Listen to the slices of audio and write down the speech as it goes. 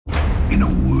in a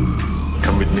world.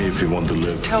 Come with me if you want to live.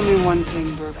 Just tell me one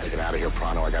thing, Burke. Get out of here,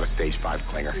 pronto. I got a stage 5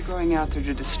 clinger. You're going out there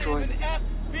to destroy them.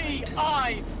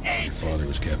 Your father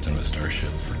was captain of a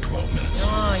starship for 12 minutes.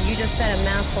 Oh, you just said a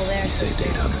mouthful there. He saved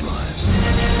 800 lives.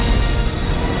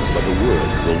 But the world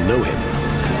will know him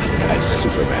as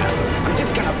Superman. I'm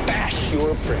just gonna bash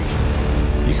your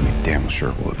brains. You can be damn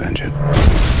sure we'll avenge it.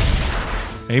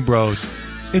 Hey, bros.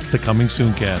 It's the Coming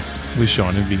Soon cast with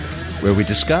Sean and Vito, where we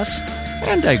discuss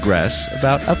and digress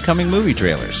about upcoming movie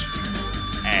trailers.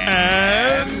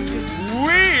 And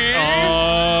we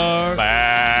are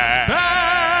back.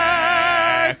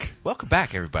 Welcome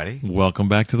back, everybody. Welcome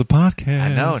back to the podcast.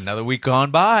 I know, another week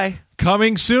gone by.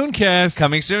 Coming Soon cast.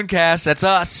 Coming Soon cast, that's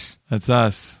us. That's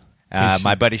us.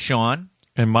 My buddy Sean.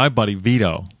 And my buddy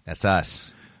Vito. That's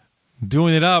us.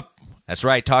 Doing it up. That's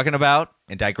right, talking about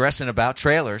and digressing about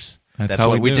trailers. That's how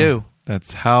what we do.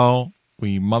 That's how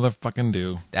we motherfucking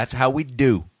do. That's how we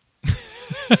do.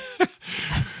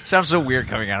 Sounds so weird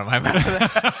coming out of my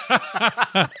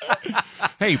mouth.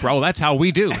 Hey, bro, that's how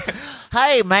we do.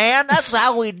 Hey, man, that's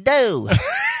how we do.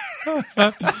 Get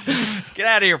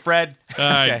out of here, Fred. All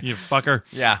right, you fucker.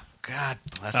 Yeah. God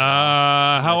bless him.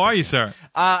 How are you, sir?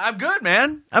 I'm good,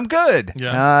 man. I'm good.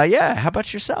 Yeah. Yeah. How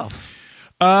about yourself?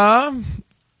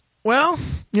 Well,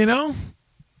 you know,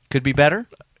 could be better.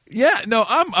 Yeah. No,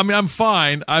 I'm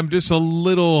fine. I'm just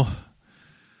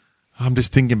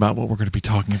thinking about what we're going to be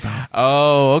talking about.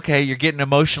 Oh, okay. You're getting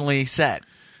emotionally set.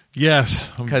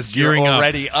 Yes, because you're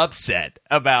already upset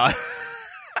about.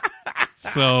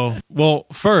 So, well,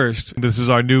 first, this is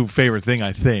our new favorite thing,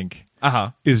 I think.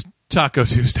 Is Taco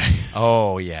Tuesday.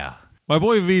 Oh, yeah. My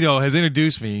boy Vito has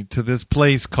introduced me to this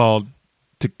place called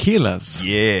Tequilas.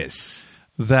 Yes.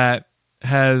 That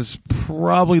has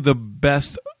probably the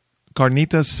best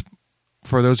carnitas,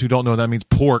 for those who don't know, that means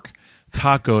pork,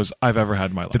 tacos I've ever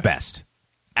had in my life. The best.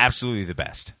 Absolutely the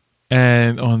best.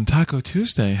 And on Taco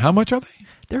Tuesday, how much are they?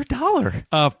 They're $1.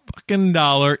 A fucking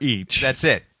 $1 each. That's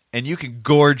it. And you can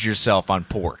gorge yourself on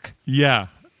pork. Yeah.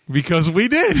 Because we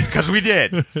did.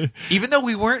 Even though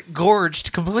we weren't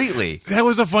gorged completely. That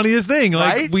was the funniest thing.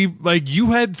 Like right?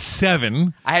 You had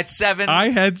 7. I had 7. I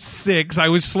had 6. I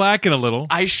was slacking a little.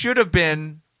 I should have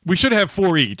been. We should have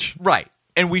 4 each. Right.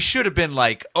 And we should have been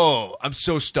like, oh, I'm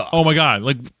so stuffed. Oh my God.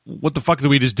 Like, what the fuck did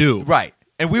we just do? Right.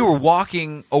 And we were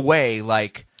walking away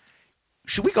like,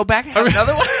 should we go back and have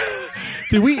another one?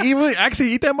 Did we even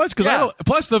actually eat that much? Because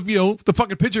plus the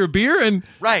fucking pitcher of beer and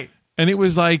right. And it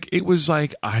was like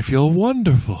I feel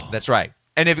wonderful. That's right.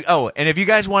 And if you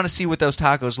guys want to see what those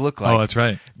tacos look like, that's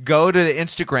right. Go to the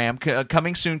Instagram,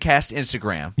 Coming Soon Cast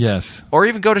Instagram. Yes. Or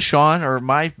even go to Sean or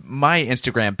my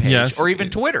Instagram page. Yes. Or even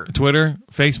Twitter,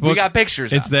 Facebook. We got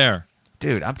pictures. It's there,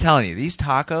 dude. I'm telling you, these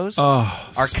tacos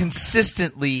are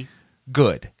consistently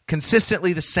good,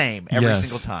 consistently the same every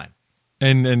single time.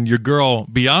 And your girl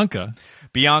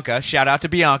Bianca, shout out to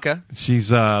Bianca. She's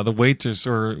the waitress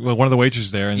or one of the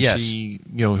waitresses there, and she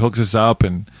hooks us up,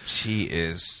 and she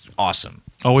is awesome.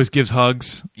 Always gives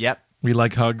hugs. Yep, we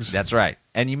like hugs. That's right.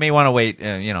 And you may want to wait.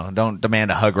 Don't demand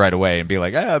a hug right away and be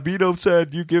like, Vito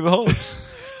said you give hugs.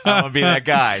 I'm gonna be that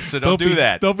guy, so don't do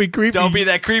that. Don't be creepy. Don't be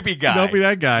that creepy guy. Don't be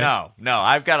that guy. No.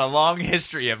 I've got a long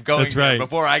history of going there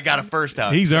before I got a first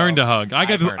hug. He's earned a hug. I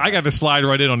got to slide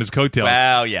right in on his coattails.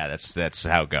 Well, yeah, that's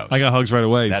how it goes. I got hugs right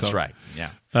away. That's right.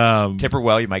 Yeah. Tip her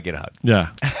well, you might get a hug. Yeah.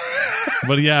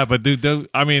 but dude,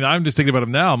 I'm just thinking about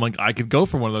him now. I'm like, I could go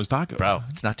for one of those tacos. Bro,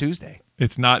 it's not Tuesday.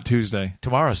 It's not Tuesday.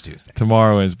 Tomorrow's Tuesday.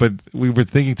 Tomorrow is. But we were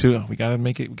thinking too, we got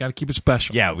to keep it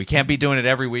special. Yeah, we can't be doing it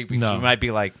every week because we might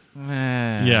be like,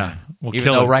 yeah. We'll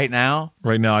even though right now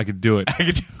I could do it. I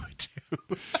could do it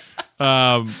too.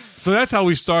 So that's how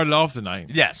we started off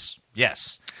tonight. Yes.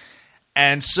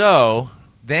 And so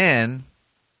then,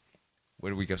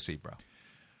 where did we go see, bro?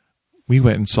 We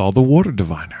went and saw The Water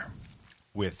Diviner.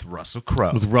 With Russell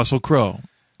Crowe.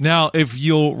 Now, if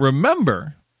you'll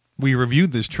remember, we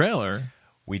reviewed this trailer.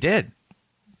 We did.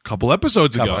 A couple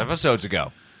episodes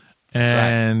ago.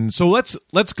 And so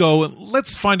let's go and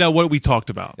let's find out what we talked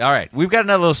about. All right. We've got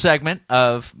another little segment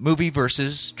of movie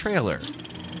versus trailer.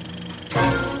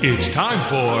 It's time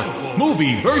for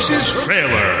Movie versus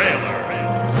Trailer.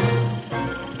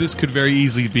 This could very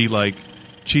easily be like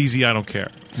cheesy, I don't care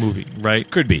movie, right?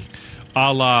 Could be.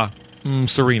 A la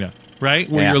Serena, right?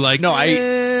 Where you're like, no,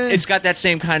 it's got that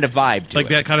same kind of vibe to it. Like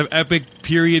that kind of epic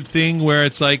period thing where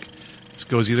it's like, this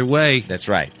goes either way. That's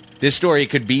right. This story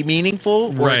could be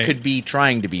meaningful or it could be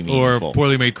trying to be meaningful. Or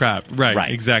poorly made crap. Right,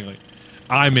 exactly.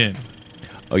 I'm in.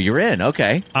 Oh, you're in?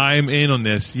 Okay. I'm in on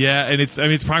this. Yeah, and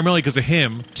it's primarily because of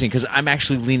him. Because I'm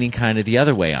actually leaning kind of the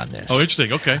other way on this. Oh,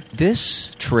 interesting. Okay.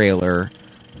 This trailer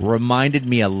reminded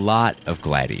me a lot of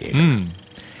Gladiator.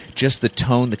 Just the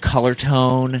tone, the color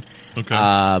tone.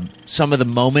 Okay. Some of the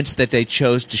moments that they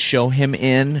chose to show him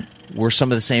in were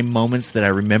some of the same moments that I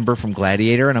remember from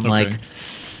Gladiator, and I'm like,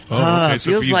 okay. it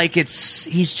feels like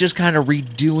he's just kind of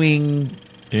redoing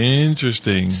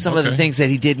Interesting. some of the things that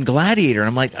he did in Gladiator. And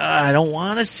I'm like, I don't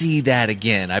want to see that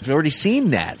again. I've already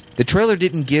seen that. The trailer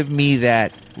didn't give me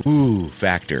that ooh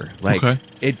factor. Like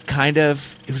it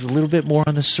was a little bit more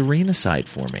on the Serena side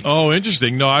for me. Oh,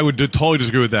 interesting. No, I would totally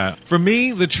disagree with that. For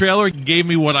me, the trailer gave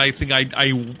me what I think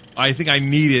I think I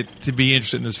needed to be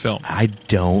interested in this film. I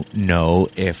don't know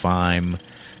if I'm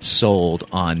sold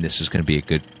on this is going to be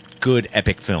a good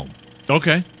epic film.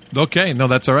 Okay. No,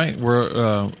 that's all right.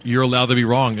 You're allowed to be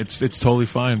wrong. It's totally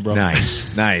fine, bro.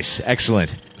 Nice,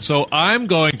 excellent. So I'm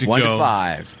going to 1 to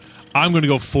 5. I'm going to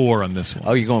go 4 on this one.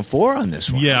 Oh, you're going 4 on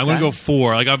this one? Yeah, I'm going to go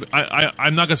 4. Like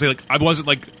I'm not going to say like I wasn't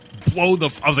like I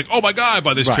was like, oh my god,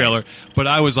 by this trailer, but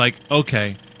I was like,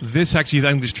 okay, this actually,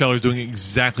 I think this trailer is doing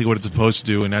exactly what it's supposed to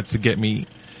do, and that's to get me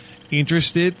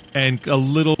interested and a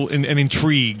little and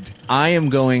intrigued. I am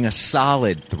going a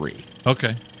solid 3.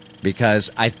 Okay. Because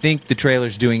I think the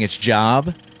trailer's doing its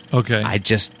job. Okay. I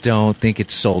just don't think it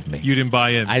sold me. You didn't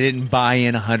buy in. I didn't buy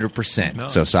in 100%. No.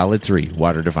 So solid 3.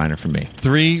 Water Diviner for me.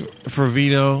 3 for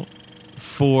Vito.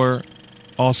 4,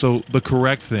 also the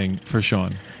correct thing for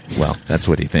Sean. Well, that's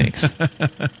what he thinks.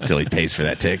 Until he pays for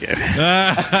that ticket.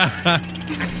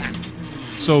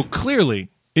 So clearly,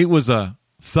 it was a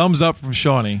thumbs up from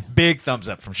Shawnee. Big thumbs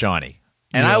up from Shawnee.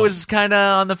 And Yeah. I was kind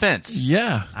of on the fence.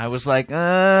 Yeah. I was like,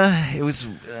 I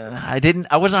wasn't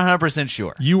 100%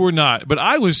 sure. You were not, but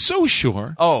I was so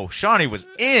sure Oh, Shawnee was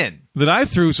in. that I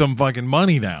threw some fucking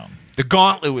money down. The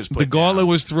gauntlet was put The gauntlet down.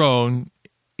 was thrown.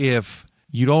 If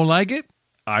you don't like it,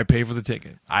 I pay for the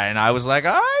ticket. And I was like,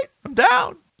 all right, I'm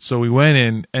down. So we went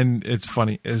in, and it's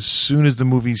funny. As soon as the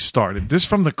movie started, just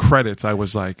from the credits, I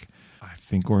was like, I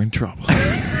think we're in trouble.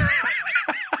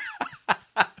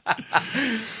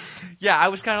 Yeah, I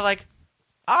was kind of like,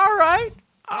 all right,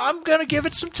 I'm going to give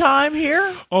it some time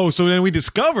here. Oh, so then we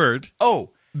discovered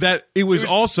Oh, that it was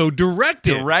also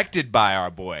directed by our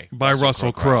boy. By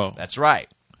Russell Crowe. That's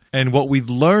right. And what we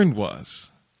learned was,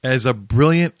 as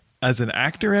brilliant as an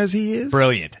actor as he is,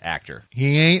 Brilliant actor.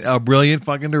 he ain't a brilliant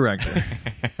fucking director.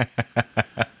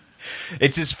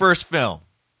 It's his first film.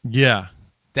 Yeah.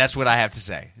 That's what I have to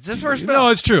say. It's his first film. No,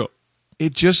 it's true.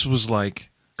 It just was like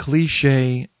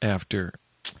cliche after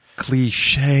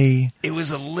cliche, It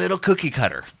was a little cookie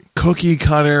cutter. cookie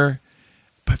cutter,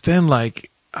 but then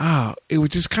it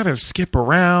would just kind of skip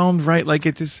around, right? Like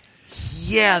it just,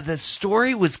 Yeah, the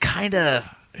story was kind of...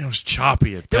 it was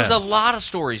choppy at There was best. a lot of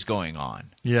stories going on.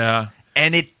 Yeah.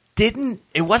 And it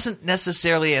wasn't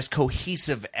necessarily as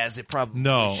cohesive as it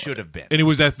probably should have been. And it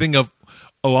was that thing of,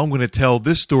 oh, I'm going to tell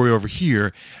this story over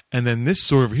here, and then this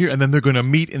story over here, and then they're going to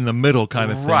meet in the middle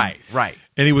kind of thing. Right.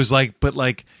 And it was like, but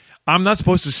I'm not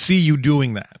supposed to see you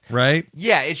doing that, right?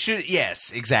 Yeah, it should.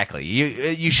 Yes, exactly.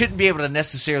 You shouldn't be able to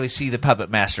necessarily see the puppet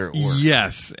master at work.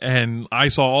 Yes. And I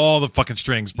saw all the fucking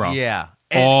strings, bro. Yeah.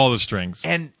 All the strings.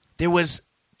 And there was,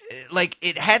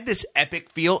 it had this epic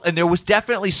feel, and there was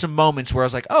definitely some moments where I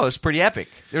was like, oh, it's pretty epic.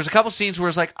 There's a couple scenes where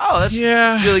it's like, oh, that's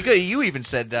really good. You even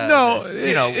said, No,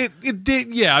 that, it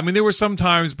did. Yeah, I mean, there were some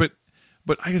times, but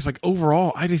I just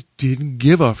overall, I just didn't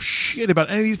give a shit about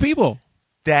any of these people.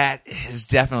 That is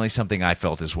definitely something I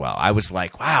felt as well. I was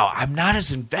like, wow, I'm not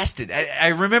as invested. I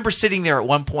remember sitting there at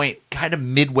one point, kind of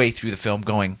midway through the film,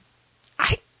 going,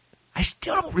 I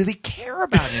still don't really care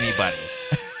about anybody.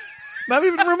 Not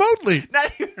even remotely.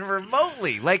 Not even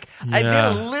remotely. I did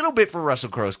a little bit for Russell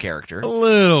Crowe's character. A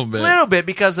little bit. A little bit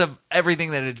because of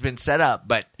everything that had been set up.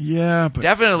 But but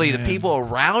definitely the people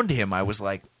around him, I was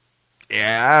like,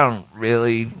 yeah, I don't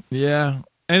really. Yeah.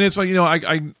 And it's like,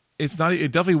 it's not.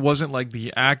 It definitely wasn't like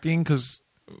the acting, because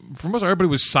for most everybody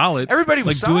was solid. Everybody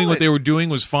was doing what solid. they were doing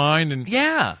was fine, and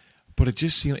Yeah. but it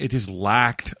just seemed, it just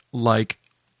lacked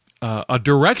a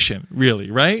direction,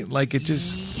 really, right? Like it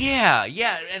just Yeah,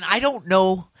 and I don't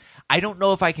know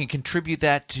if I can attribute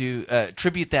that to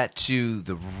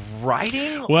the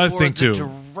writing. well, that's or the thing the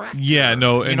too. Director. Yeah,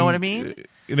 no, you know what I mean.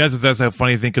 And that's a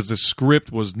funny thing, because the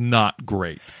script was not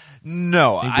great.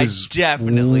 No, It I was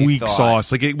definitely weak thought,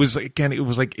 sauce. Like it was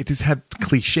like it just had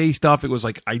cliche stuff. It was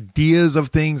like ideas of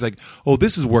things. Like, oh,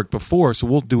 this has worked before, so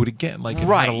we'll do it again. Like it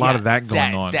right, had a lot yeah, of that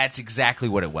going on. That's exactly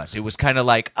what it was. It was kind of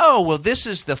like, oh, well, this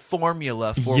is the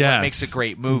formula for what makes a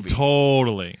great movie.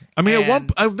 Totally. I mean,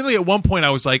 And- at one point, I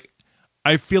was like,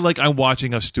 I feel like I'm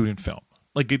watching a student film.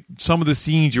 Like some of the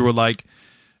scenes, you were like,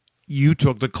 you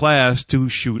took the class to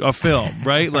shoot a film,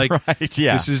 right? Like, Right,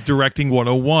 yeah. this is directing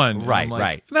 101. And Right, I'm like,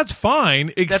 right. That's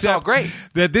fine, except all great.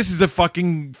 that this is a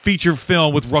fucking feature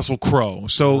film with Russell Crowe.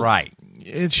 So Right.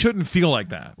 it shouldn't feel like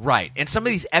that. Right. And some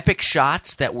of these epic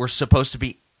shots that were supposed to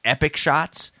be epic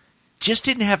shots just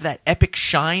didn't have that epic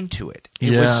shine to it.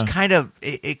 It was kind of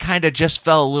it kind of just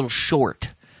fell a little short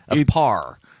of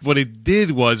par. What it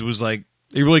did was like,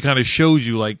 it really kind of shows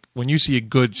you, like, when you see a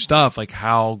good stuff, like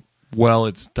how well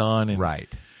it's done. And, Right.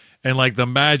 And like the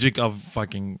magic of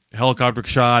fucking helicopter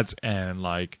shots and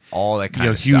like All that kind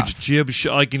of huge stuff. jib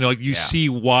shot, like like you see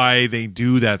why they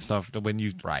do that stuff when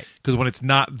you Right. because when it's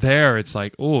not there, it's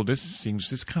like, oh, this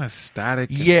kind of static.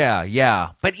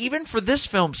 Yeah. But even for this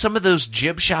film, some of those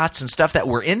jib shots and stuff that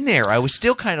were in there, I was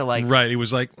still kind of like, Right. It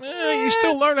was like, you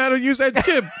still learn how to use that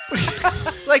jib.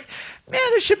 like, man,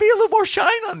 there should be a little more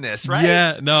shine on this, right?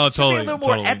 Yeah, no, Should be totally. a little more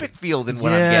totally. epic feel than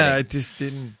what yeah, I'm getting. it just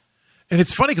didn't. And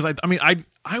it's funny because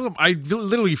I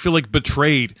literally feel like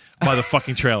betrayed by the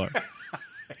fucking trailer.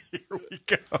 Here we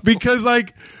go. Because I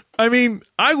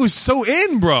was so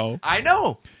in, bro. I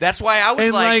know. That's why I was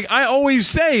And like I always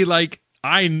say, like,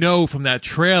 I know from that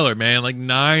trailer, man, like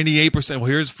 98%. Well,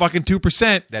 here's fucking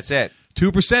 2%. that's it.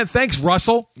 2%. Thanks,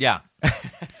 Russell. Yeah.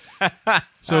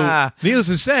 So, needless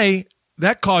to say,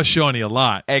 that cost Shawnee a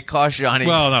lot. It cost Johnny.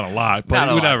 Well, not a lot, but not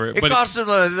a lot. whatever. It But cost him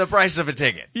the price of a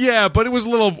ticket. yeah, but it was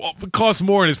it cost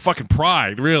more in his fucking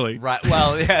pride, really. Right.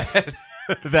 Well, yeah,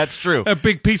 that's true. A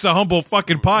big piece of humble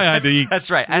fucking pie I had to eat.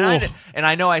 That's right. And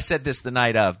I know I said this the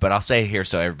night of, but I'll say it here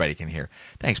so everybody can hear.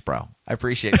 Thanks, bro. I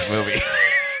appreciate the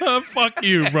movie. Fuck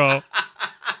you, bro.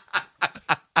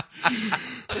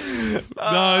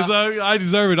 No, I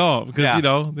deserve it all because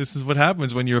Yeah. this is what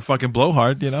happens when you're a fucking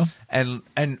blowhard.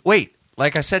 And wait,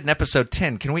 like I said in episode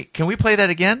 10, can we play that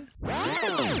again?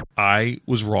 I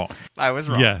was wrong. I was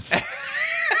wrong. Yes.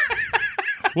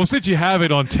 Well, since you have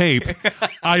it on tape,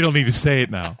 I don't need to say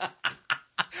it now.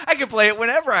 I can play it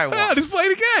whenever I Ah, want. just play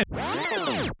it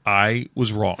again. I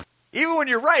was wrong. Even when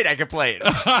you're right, I can play it.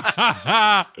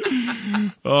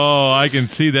 Oh, I can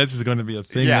see this is going to be a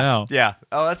thing now. Yeah.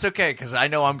 Oh, that's okay because I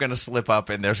know I'm going to slip up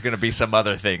and there's going to be some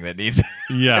other thing that needs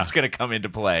Yeah. that's going to come into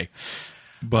play.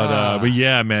 But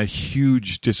yeah, man,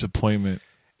 huge disappointment.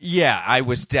 Yeah, I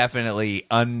was definitely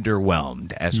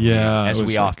underwhelmed, as Yeah, we it was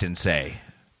like- often say.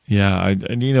 Yeah,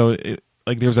 and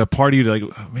like there was that party like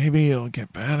maybe it'll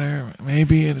get better,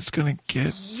 maybe it's going to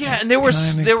get Yeah, and there were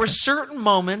certain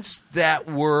moments that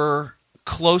were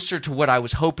closer to what I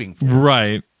was hoping for.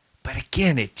 right. But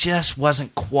again, it just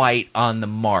wasn't quite on the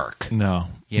mark. No,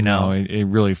 You know? no, it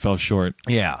really fell short.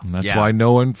 Yeah. And that's why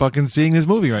no one fucking seeing this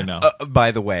movie right now. By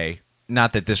the way,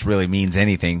 not that this really means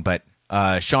anything, but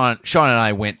Sean and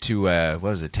I went to what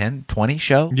was it, 10-20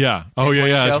 show? Yeah. Oh, yeah, 10-20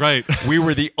 yeah, that's show? right. We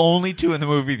were the only two in the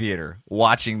movie theater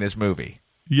watching this movie.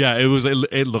 Yeah,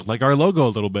 it looked like our logo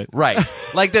a little bit. Right.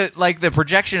 like the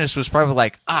projectionist was probably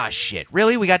like, shit,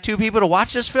 really? We got two people to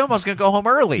watch this film? I was going to go home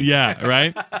early. Yeah,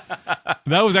 right.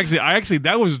 That was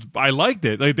I liked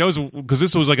it. Like that was because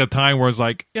this was like a time where it's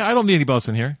like, yeah, I don't need anybody else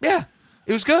in here. Yeah.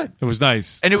 It was good. It was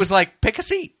nice. And it was like, pick a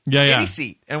seat. Yeah, yeah. Any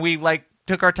seat. And we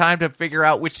took our time to figure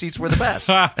out which seats were the best.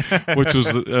 Which was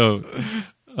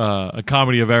a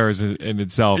comedy of errors in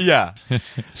itself. Yeah.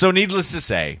 So needless to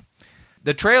say,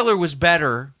 the trailer was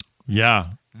better Yeah.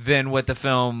 than what the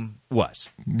film was.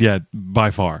 Yeah,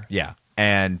 by far. Yeah.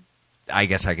 And I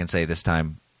guess I can say this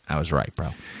time I was right, bro.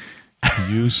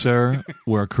 You, sir,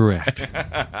 were correct.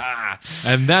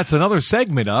 And that's another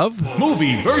segment of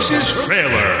Movie versus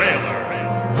trailer.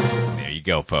 There you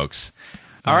go, folks.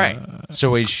 All right.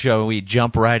 So shall we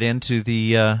jump right into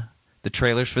the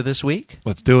trailers for this week?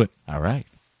 Let's do it. All right.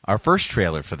 Our first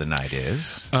trailer for the night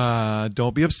is...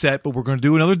 Don't be upset, but we're going to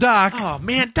do another doc. Oh,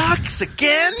 man, docs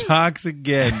again? Docs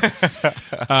again.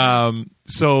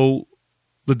 So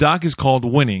the doc is called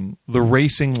Winning, The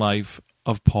Racing Life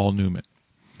of Paul Newman.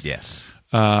 Yes.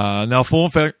 Now, full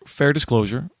and fair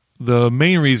disclosure, the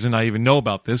main reason I even know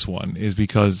about this one is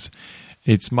because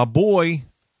it's my boy,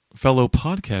 fellow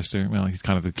podcaster. Well, he's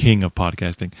kind of the king of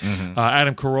podcasting.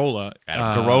 Adam Carolla.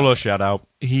 Carolla, shout out.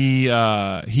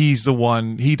 He's the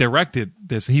one. He directed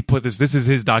this. He put this. This is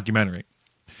his documentary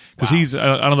because he's.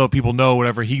 I don't know if people know.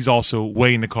 Whatever. He's also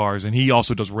way into cars, and he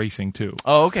also does racing too.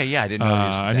 Oh, okay. Yeah, I didn't know.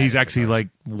 And he's actually like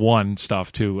won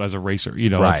stuff too as a racer.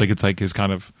 Right. It's like his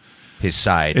kind of. His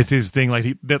side. It's his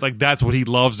thing. That's what he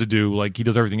loves to do. Like he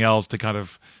does everything else to kind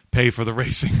of pay for the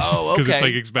racing. Oh, okay. Because it's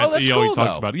like expensive. Oh, that's he always cool,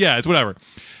 talks though. about it. Yeah, it's whatever.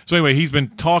 So anyway, he's been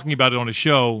talking about it on his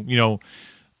show.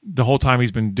 the whole time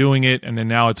he's been doing it, and then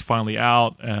now it's finally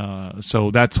out.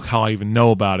 So that's how I even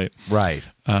know about it. Right.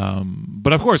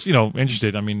 But of course,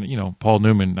 interested. I mean, Paul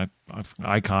Newman, that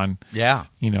icon. Yeah.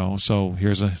 So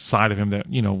here's a side of him that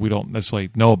we don't necessarily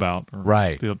know about. Or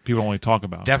Right. People only talk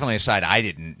about. Definitely a side I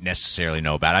didn't necessarily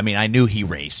know about. I mean, I knew he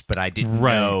raced, but I didn't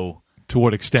know to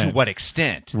what extent. To what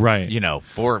extent? Right.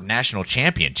 4 national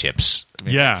championships. I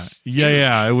mean,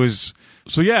 yeah. It was.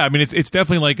 So yeah, I mean, it's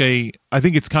definitely like I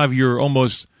think it's kind of your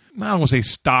almost. I don't want to say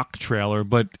stock trailer,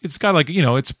 but it's got like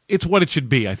it's what it should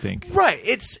be. I think. Right.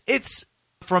 It's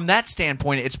from that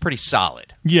standpoint, it's pretty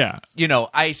solid. Yeah.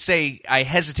 I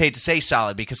hesitate to say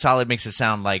solid because solid makes it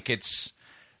sound like it's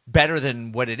better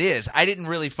than what it is. I didn't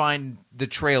really find the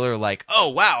trailer like, oh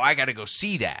wow, I got to go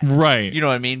see that. Right. You know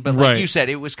what I mean? But like you said,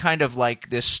 it was kind of like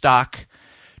this stock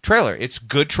trailer. It's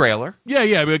good trailer.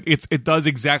 Yeah. But it does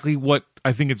exactly what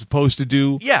I think it's supposed to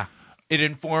do. Yeah. It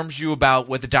informs you about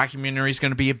what the documentary is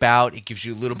going to be about. It gives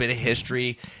you a little bit of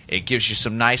history. It gives you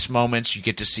some nice moments. You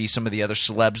get to see some of the other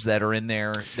celebs that are in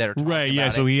there that are talking right. Yeah.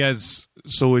 about So it. he has.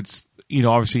 So it's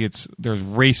obviously there's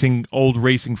old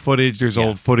racing footage. There's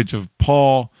old footage of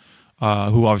Paul,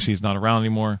 who obviously is not around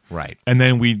anymore. Right. And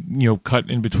then we cut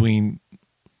in between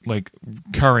like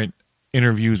current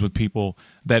interviews with people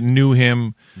that knew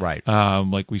him. Right.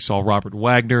 Like we saw Robert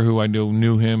Wagner, who I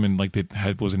knew him and like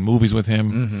was in movies with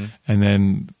him. Mm-hmm. And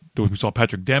then we saw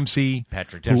Patrick Dempsey.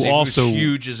 Who also was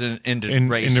huge into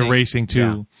racing. Into racing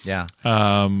too. Yeah.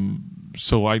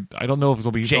 So I don't know if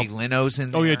there'll be Jay Leno's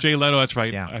in there. Oh yeah, Jay Leno. That's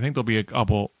right. Yeah. I think there'll be a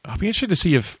couple. I'll be interested to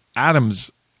see if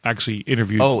Adams actually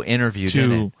interviewed. Interviewed too.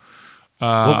 in it.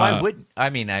 Well, why would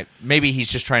maybe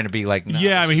he's just trying to be like. No,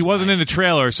 yeah, I mean, he wasn't in the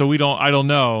trailer, so I don't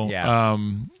know. Yeah.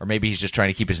 Or maybe he's just trying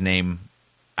to keep his name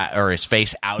or his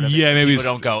face out of it. Yeah, so maybe people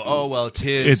don't go. Oh well, it's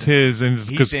his. It's his, and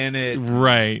he's in it.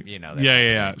 Right.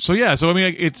 Yeah. So I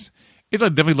mean, it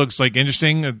definitely looks like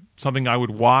interesting. Something I would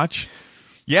watch.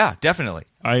 Yeah, definitely.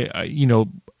 I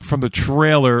from the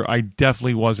trailer, I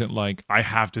definitely wasn't like I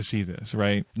have to see this.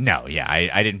 Right. No. Yeah,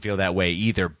 I didn't feel that way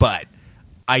either, but.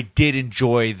 I did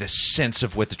enjoy the sense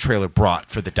of what the trailer brought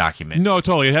for the documentary. No,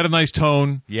 totally. It had a nice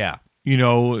tone. Yeah.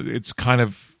 It's kind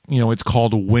of, it's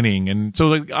called Winning. And so,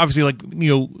 like, obviously, like,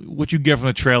 what you get from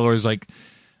the trailer is, like,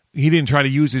 he didn't try to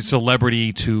use his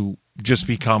celebrity to just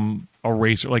become a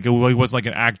racer. Like, he wasn't like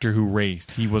an actor who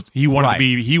raced. He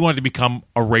wanted to become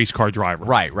a race car driver.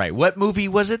 Right. What movie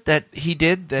was it that he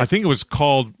did? I think it was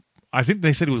called, I think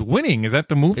they said it was Winning. Is that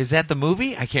the movie? Is that the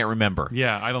movie? I can't remember.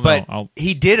 Yeah, I don't know. But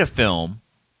he did a film.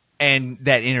 And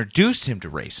that introduced him to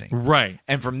racing. Right.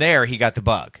 And from there, he got the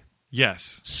bug.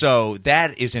 Yes. So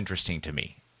that is interesting to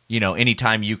me.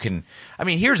 Anytime you can... I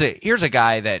mean, here's a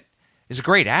guy that is a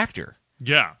great actor.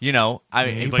 Yeah. He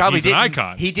probably he's didn't... an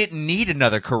icon. He didn't need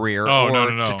another career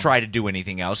no. to try to do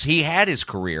anything else. He had his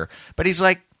career. But he's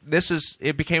like,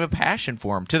 it became a passion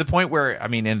for him. To the point where, I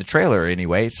mean, in the trailer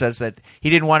anyway, it says that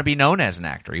he didn't want to be known as an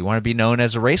actor. He wanted to be known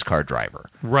as a race car driver.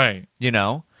 Right.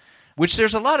 Which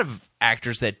there's a lot of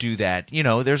actors that do that.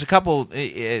 There's a couple,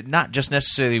 not just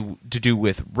necessarily to do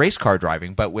with race car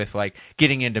driving, but with like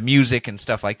getting into music and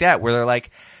stuff like that, where they're like,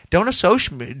 don't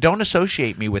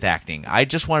associate me with acting. I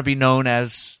just want to be known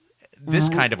as this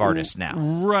kind of artist now.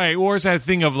 Right. Or it's that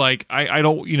thing of like, I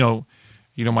don't,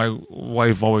 my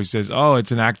wife always says, oh,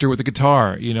 it's an actor with a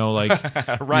guitar, like,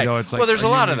 right. It's like, well, there's a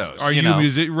lot of those. Are you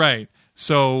music? Right.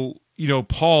 So,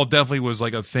 Paul definitely was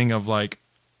like a thing of like,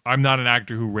 I'm not an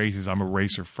actor who races. I'm a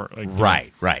racer first. Like,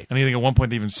 right. And I think at one point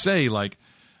they even say like,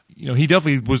 he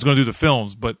definitely was going to do the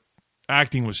films, but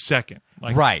acting was second.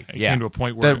 Like, right. It came to a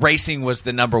point where the racing was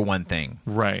the number one thing.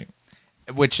 Right.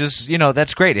 Which is,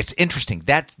 that's great. It's interesting.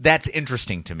 That's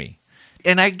interesting to me.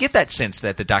 And I get that sense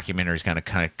that the documentary is going to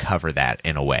kind of cover that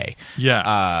in a way.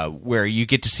 Yeah. Where you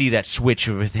get to see that switch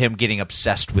with him getting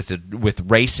obsessed with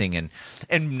racing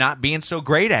and not being so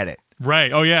great at it.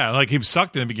 Right. Oh, yeah. Like he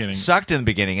sucked in the beginning.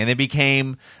 And then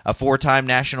became a 4-time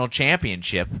national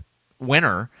championship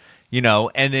winner,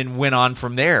 and then went on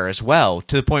from there as well,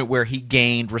 to the point where he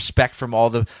gained respect from all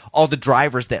the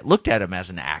drivers that looked at him as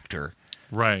an actor.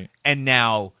 Right. And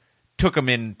now took him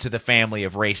into the family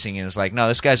of racing and is like, no,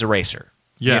 this guy's a racer.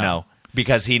 Yeah.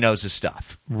 Because he knows his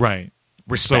stuff. Right.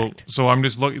 Respect. So I'm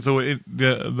just looking. So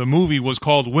the movie was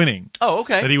called Winning. Oh,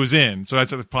 okay. That he was in. So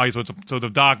that's probably so the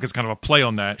doc is kind of a play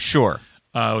on that. Sure.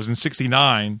 It was in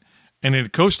 '69, and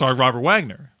it co-starred Robert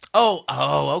Wagner. Oh,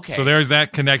 okay. So there's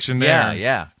that connection there.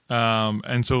 Yeah.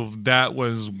 And so that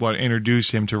was what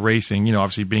introduced him to racing.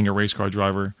 Obviously being a race car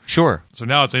driver. Sure. So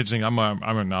now it's interesting. I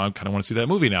kind of want to see that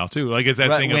movie now too. Like it's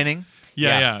that thing Winning. Of,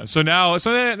 yeah. So now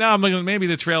I'm like maybe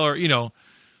the trailer.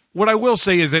 What I will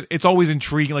say is that it's always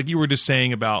intriguing. Like you were just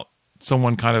saying about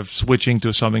someone kind of switching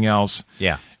to something else.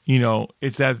 Yeah. You know,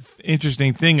 it's that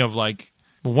interesting thing of like,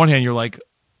 on one hand, you're like,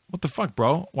 what the fuck,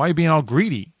 bro? Why are you being all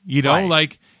greedy? You know, Right.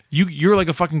 like you're like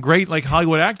a fucking great like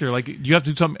Hollywood actor. Like you have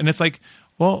to do something, and it's like,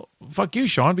 well, fuck you,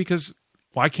 Sean, because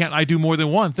why can't I do more than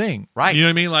one thing? Right. You know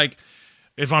what I mean? Like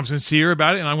if I'm sincere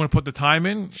about it and I'm going to put the time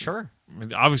in, Sure. I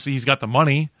mean, obviously he's got the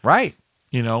money, Right.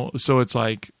 you know, so it's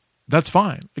like that's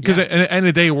fine because Yeah. at the end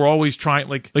of the day, we're always trying.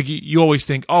 Like you always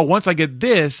think, oh, once I get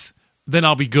this, then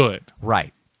I'll be good,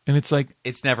 Right. and it's like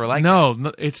It's never like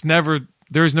no, it's never.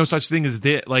 There is no such thing as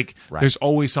this. Like Right. there's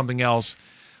always something else.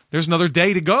 There's another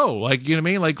day to go. Like you know what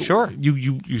I mean? Like Sure.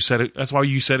 you set it. That's why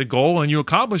you set a goal and you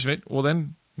accomplish it. Well,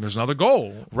 then there's another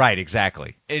goal. Right,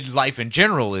 exactly. Life in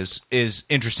general is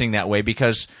interesting that way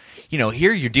because, you know,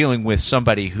 here you're dealing with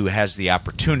somebody who has the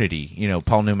opportunity. You know,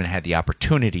 Paul Newman had the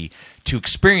opportunity to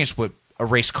experience what a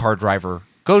race car driver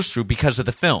goes through because of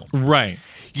the film. Right.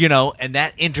 You know, and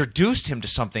that introduced him to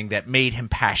something that made him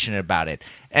passionate about it.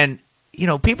 And, you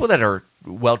know, people that are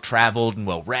well-traveled and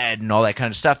well-read and all that kind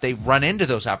of stuff, they run into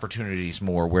those opportunities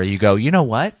more where you go, you know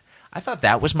what? I thought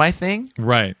that was my thing.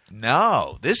 Right.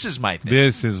 No, this is my thing.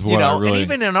 This is what you know, I really.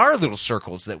 and even in our little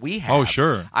circles that we have. Oh,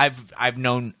 sure. I've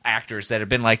known actors that have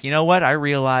been like, you know what? I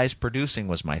realized producing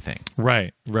was my thing.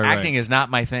 Right. Right. Acting is not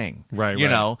my thing. Right, You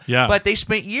right. know. Yeah. But they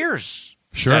spent years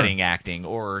Sure. studying acting,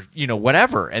 or you know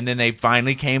whatever, and then they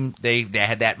finally came. They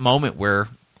had that moment where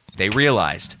they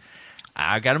realized,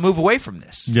 I got to move away from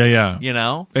this. Yeah. Yeah. You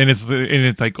know. And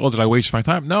it's like, oh, did I waste my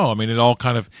time? No, I mean, it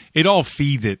all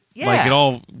feeds it. Yeah. Like it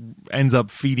all ends up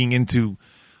feeding into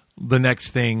the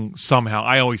next thing somehow.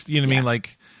 I always, you know what I mean?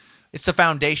 Like, It's the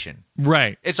foundation.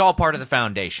 right, It's all part of the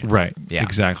foundation. right, Yeah.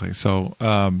 exactly. So,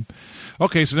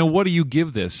 okay, so then what do you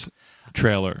give this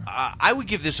trailer? I would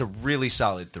give this a really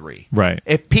solid 3. Right.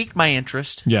 It piqued my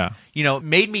interest. Yeah, You know, it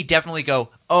made me definitely go,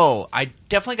 oh, I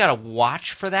definitely got to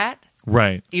watch for that,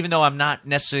 right, even though I'm not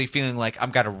necessarily feeling like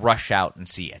I've got to rush out and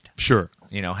see it. sure.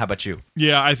 You know, how about you?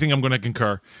 Yeah, I think I'm going to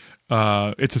concur.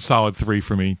 It's a solid 3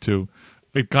 for me too.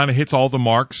 It kind of hits all the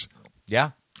marks.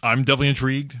 Yeah. I'm definitely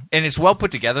intrigued. And it's well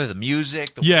put together, the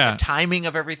music, Yeah. the timing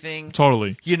of everything.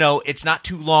 Totally. You know, it's not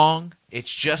too long.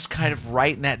 It's just kind of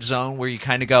right in that zone where you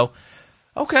kind of go,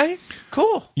 okay,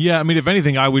 cool. Yeah, I mean, if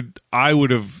anything, I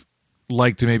would have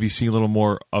liked to maybe see a little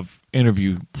more of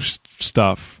interview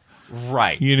stuff.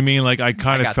 Right. You know what I mean? Like I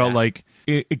kind I of got felt that. like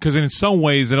because in some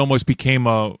ways it almost became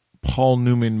a Paul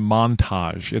Newman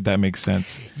montage, if that makes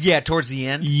sense. Yeah, towards the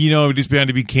end. You know, it just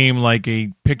became like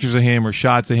a pictures of him or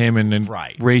shots of him and then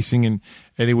Right. racing and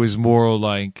it was more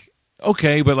like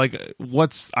okay, but like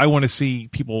I want to see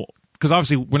people because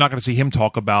obviously we're not going to see him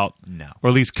talk about No. or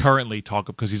at least currently talk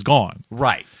because he's gone.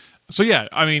 Right. So yeah,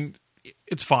 I mean,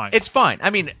 it's fine. It's fine. I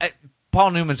mean,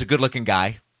 Paul Newman's a good-looking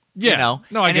guy. Yeah. You know?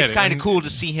 No, I and get it's it. kind of And- cool to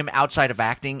see him outside of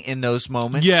acting in those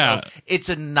moments. Yeah. So it's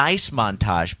a nice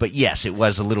montage, but yes, it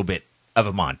was a little bit of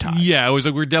a montage. Yeah, it was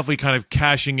like we're definitely kind of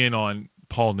cashing in on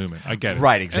Paul Newman. I get it.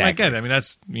 Right, And I exactly. get it. I mean,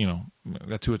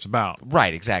 that's who it's about.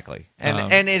 Right, exactly,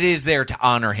 and it is there to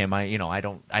honor him. I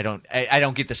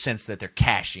don't get the sense that they're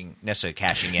necessarily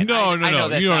cashing in. No, I no. know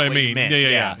that's You know not what I you mean. meant.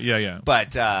 Yeah.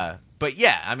 But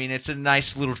yeah, I mean, it's a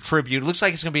nice little tribute. It looks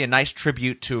like it's going to be a nice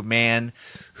tribute to a man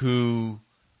who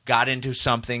got into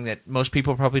something that most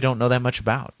people probably don't know that much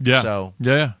about. Yeah. So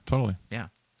yeah, totally. yeah.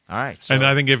 All right. So And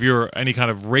I think if you're any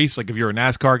kind of race, like if you're a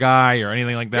NASCAR guy or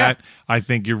anything like that, I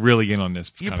think you're really in on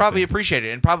this. you kind of probably thing. appreciate it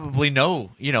and probably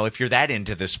know, if you're that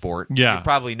into the sport, Yeah. you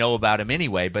probably know about him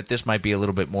anyway, but this might be a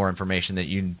little bit more information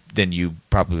than you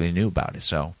probably knew about it.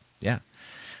 So, yeah.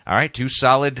 All right, 2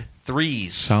 solid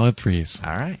 3s. Solid 3s.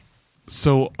 All right.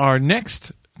 So our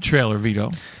next trailer,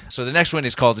 Vito. So the next one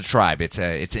is called The Tribe. It's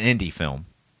an indie film.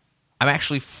 I'm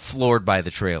actually floored by the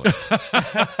trailer.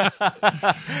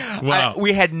 Wow.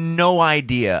 We had no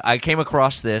idea. I came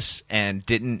across this and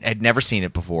had never seen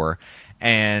it before,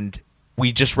 and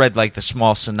we just read like the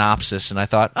small synopsis, and I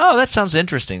thought, oh, that sounds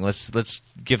interesting. Let's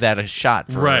give that a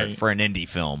shot for an indie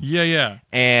film. Yeah.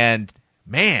 And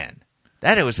man,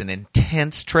 it was an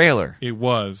intense trailer. It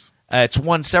was. It's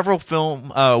won several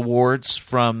film awards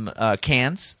from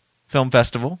Cannes Film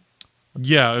Festival.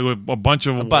 Yeah, it was a bunch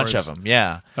of A awards. bunch of them,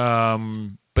 yeah.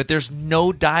 But there's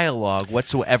no dialogue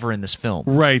whatsoever in this film.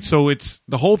 Right. So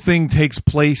the whole thing takes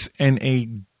place in a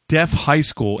deaf high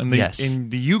school in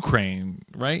the Ukraine,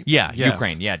 right? Yeah, Yes.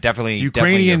 Ukraine. Yeah, definitely.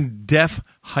 Ukrainian deaf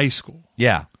high school.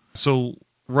 Yeah. So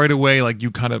right away, like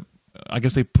you kind of, I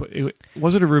guess they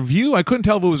was it a review? I couldn't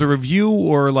tell if it was a review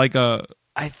or like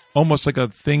almost like a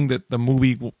thing that the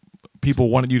movie people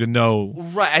wanted you to know.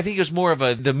 Right. I think it was more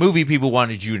of the movie people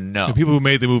wanted you to know. The people who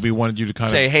made the movie wanted you to kind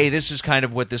Say, of hey, this is kind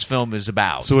of what this film is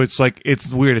about. So it's like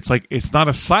it's weird. It's like it's not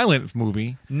a silent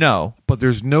movie, no. but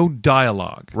there's no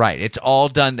dialogue. Right. It's all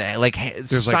done like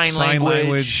There's like sign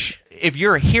language. If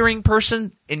you're a hearing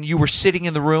person and you were sitting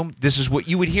in the room, this is what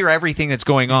you would hear everything that's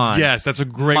going on. Yes, that's a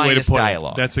great way to minus put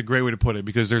dialogue. it. That's a great way to put it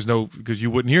because because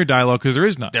you wouldn't hear dialogue because there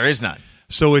is none. There is none.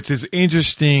 So it's this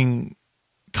interesting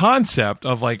concept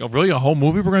of like, really a whole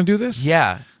movie we're going to do this?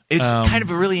 Yeah. It's kind of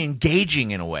really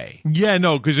engaging in a way. Yeah,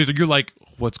 no, because you're like,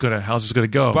 how's this going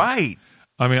to go? Right.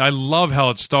 I mean, I love how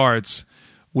it starts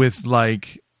with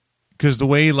like, because the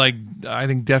way like I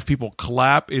think deaf people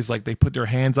clap is like they put their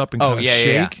hands up and kind of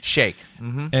shake. Yeah. Shake.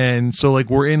 Mm-hmm. And so like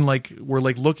we're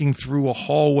looking through a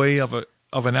hallway of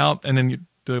an out, and then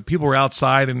the people are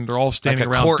outside and they're all standing Like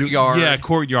a around. courtyard.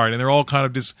 Courtyard, and they're all kind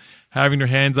of just having their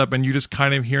hands up, and you just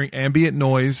kind of hearing ambient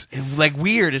noise. Like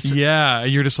weird. It's Yeah, and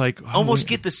you're just like almost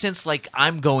get the sense like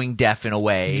I'm going deaf in a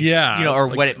way. Yeah, or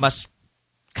like- what it must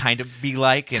kind of be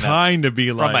like. from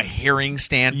a hearing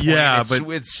standpoint. Yeah, but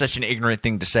it's such an ignorant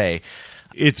thing to say.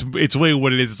 It's really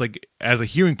what it is. It's like as a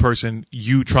hearing person,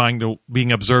 you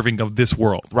being observing of this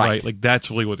world, right? Like that's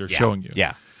really what they're showing you.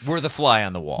 Yeah, we're the fly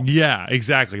on the wall. Yeah,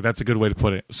 exactly. That's a good way to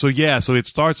put it. So so it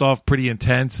starts off pretty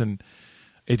intense, and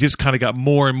it just kind of got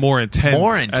more and more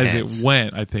intense, as it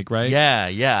went. I think, right?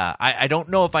 Yeah. I don't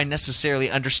know if I necessarily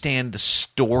understand the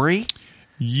story.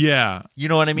 Yeah, You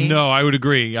know what I mean? no, I would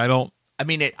agree. I don't. I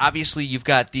mean, obviously you've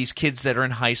got these kids that are in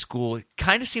high school. It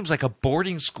kind of seems like a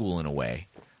boarding school in a way.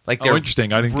 Like they're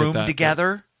interesting. I didn't get roomed that.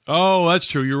 together. Oh, that's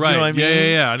true. You're right. You know what I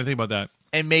mean? Yeah. I didn't think about that.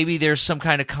 And maybe there's some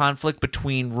kind of conflict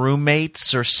between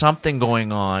roommates or something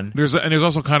going on. There's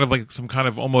also kind of like some kind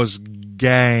of almost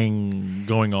gang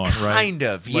going on, right? Kind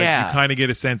of, Like, yeah. You kind of get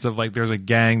a sense of like there's a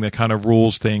gang that kind of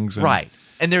rules things, and, Right.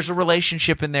 And there's a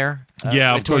relationship in there.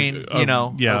 Yeah, of course, between, a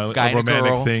guy and a romantic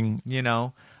girl, thing.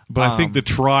 But I think the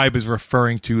tribe is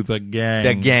referring to the gang.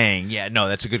 The gang. Yeah, no,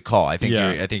 that's a good call. I think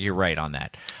you're right on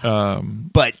that.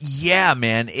 But yeah,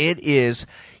 man, it is.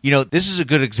 This is a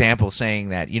good example saying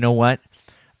that. You know what?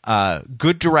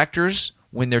 Good directors,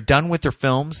 when they're done with their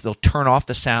films, they'll turn off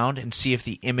the sound and see if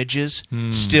the images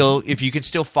if you can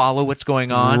still follow what's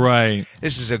going on. Right.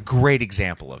 This is a great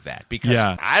example of that because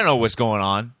I don't know what's going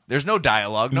on. There's no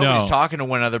dialogue. Nobody's talking to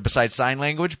one another besides sign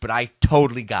language, but I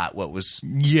totally got what was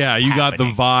Yeah, you got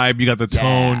the vibe, you got the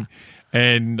tone,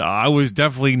 and I was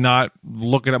definitely not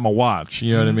looking at my watch.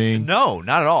 You know what I mean? No,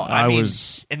 not at all. I mean,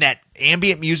 was, and that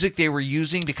ambient music they were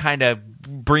using to kind of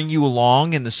bring you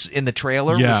along in the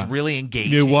trailer was really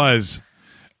engaging. It was.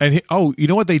 And you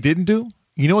know what they didn't do?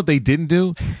 What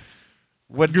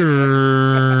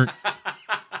Grrr.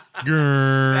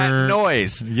 Grrr. that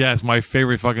noise? Yes, my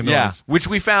favorite fucking noise. Yeah, which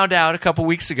we found out a couple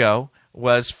weeks ago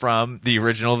was from the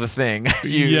original The Thing.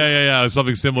 Yeah.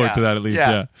 Something similar to that at least.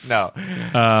 Yeah. No.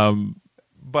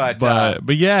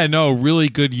 But yeah, no, really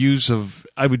good use of.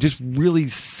 I would just really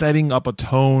setting up a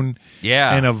tone.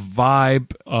 Yeah. And a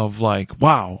vibe of like,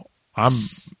 wow,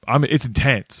 it's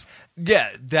intense. Yeah,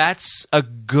 that's a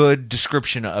good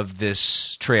description of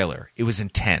this trailer. It was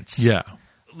intense. Yeah.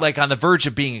 Like on the verge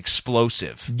of being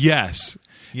explosive. Yes.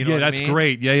 You know what I that's mean?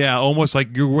 great. Yeah. Almost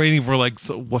like you're waiting for like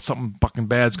something fucking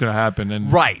bad's going to happen.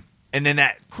 And Right. And then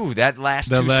that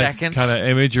last 2 seconds. kind of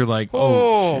image, you're like,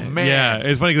 oh shit. man. Yeah.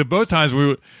 It's funny because both times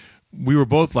we were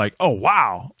both like, oh,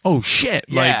 wow. Oh, shit.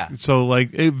 Yeah. Like, so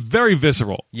like very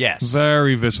visceral. Yes.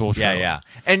 Very visceral trailer. Yeah.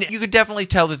 And you could definitely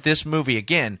tell that this movie,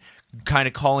 again, kind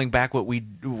of calling back what we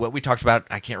talked about.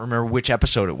 I can't remember which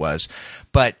episode it was,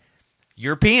 but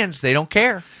Europeans, they don't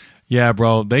care. Yeah,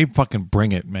 bro, they fucking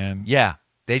bring it, man. Yeah,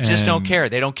 they just don't care.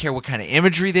 They don't care what kind of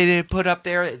imagery they put up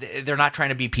there. They're not trying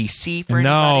to be PC for anybody.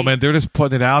 No, man, they're just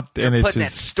putting it out, They're and it's putting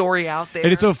just, that story out there.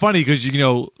 and it's so funny because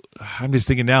I'm just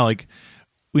thinking now, like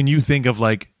when you think of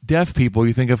like deaf people,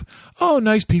 you think of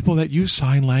nice people that use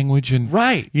sign language, and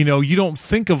Right. You don't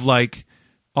think of like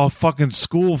a fucking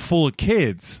school full of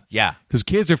kids. Yeah. Because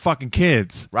kids are fucking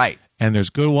kids. Right. And there's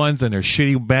good ones and there's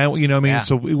shitty bad, you know what I mean? Yeah.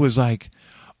 So it was like,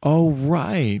 oh,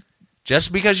 right.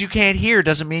 Just because you can't hear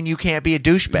doesn't mean you can't be a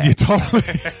douchebag. Yeah,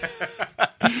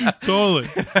 totally.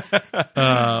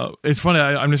 It's funny.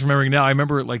 I'm just remembering now. I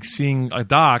remember like seeing a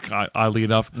doc, oddly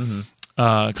enough,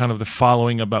 kind of the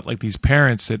following about like these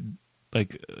parents that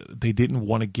like they didn't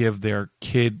want to give their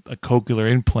kid a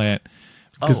cochlear implant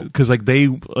because like they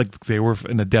were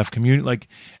in the deaf community, like,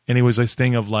 and it was this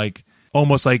thing of like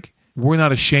almost like we're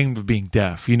not ashamed of being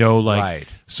deaf, like Right.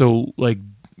 so like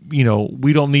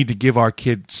we don't need to give our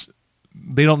kids.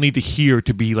 They don't need to hear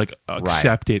to be like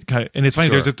accepted, kind of. And it's funny.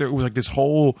 Sure. There was like this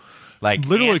whole Like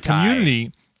literally anti-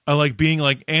 community like being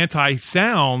like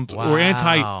anti-sound or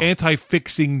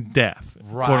anti-fixing death,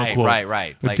 quote unquote.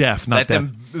 Right. Like, deaf, not deaf.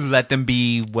 Let them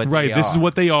be what right. they This are. is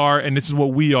what they are, and this is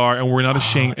what we are, and we're not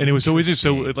ashamed. And it was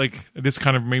so like this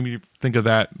kind of made me think of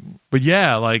that. But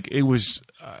yeah, like it was.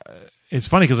 It's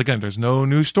funny because again, there's no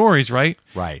new stories, right?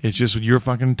 Right. It's just your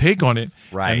fucking take on it,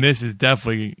 right? And this is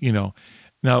definitely,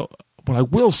 Now, what I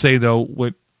will say though,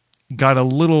 what got a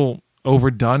little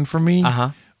overdone for me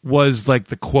was like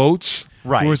the quotes,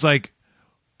 right? Where it's like,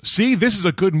 "See, this is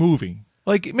a good movie."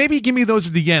 Like maybe give me those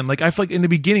at the end. Like I feel like in the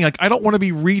beginning, like I don't want to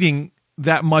be reading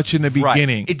that much in the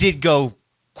beginning. It did go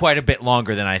quite a bit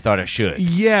longer than I thought it should.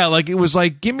 Yeah, like it was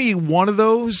like give me one of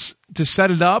those to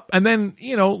set it up, and then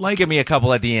like give me a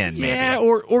couple at the end. Yeah, maybe.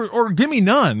 or give me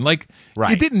none. Like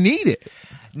you didn't need it.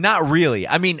 Not really.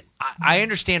 I mean, I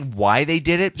understand why they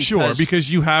did it.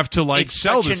 Because you have to like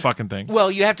sell this fucking thing.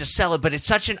 Well, you have to sell it, but it's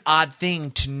such an odd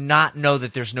thing to not know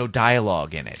that there's no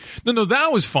dialogue in it. No,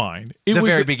 that was fine. It the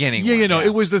was very beginning. Yeah,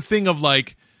 it was the thing of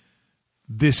like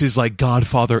this is like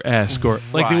Godfather-esque or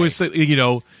like it was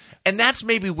And that's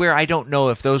maybe where I don't know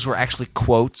if those were actually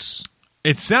quotes.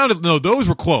 It sounded those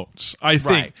were quotes. I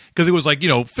think because it was like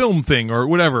film thing or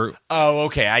whatever. Oh,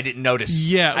 okay. I didn't notice.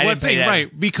 Yeah, I didn't pay that.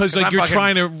 Right? Because like you're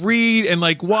trying to read and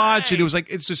like watch, and it was like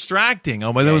it's distracting.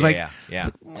 Oh, but it was like,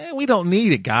 we don't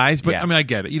need it, guys. But I mean, I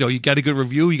get it. You got a good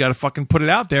review, you got to fucking put it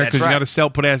out there because you got to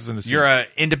put asses in the seat. You're an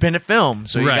independent film,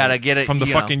 so you got to get it from the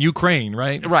fucking Ukraine,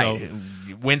 right? Right. So,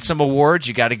 win some awards,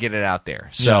 you got to get it out there.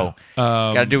 So,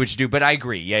 got to do what you do. But I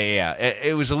agree. Yeah.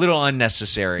 It was a little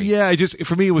unnecessary. Yeah,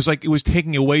 for me, it was like it was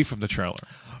taking away from the trailer.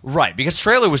 Right, because the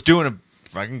trailer was doing a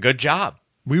fucking good job.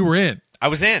 We were in. I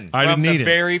was in. I didn't need it. From the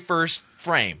very first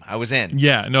frame, I was in.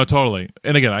 Yeah, no, totally.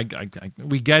 And again, I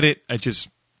we get it. I just,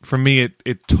 for me,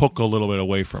 it took a little bit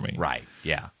away from me. Right,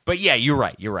 yeah. But yeah, you're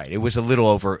right. It was a little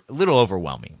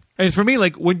overwhelming. And for me,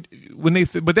 like when they,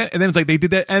 but then and then it's like they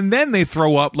did that, and then they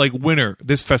throw up like winner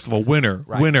this festival winner.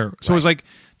 So it's like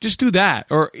just do that,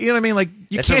 or you know what I mean? Like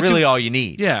that's can't really all you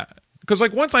need. Yeah, because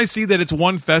like once I see that it's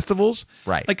won festivals,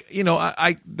 right? Like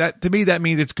I that to me that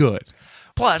means it's good.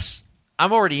 Plus,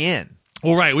 I'm already in.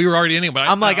 Well, right, we were already in it, but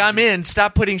I'm in.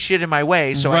 Stop putting shit in my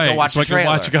way, so I can watch the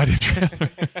trailer. I can watch a goddamn trailer.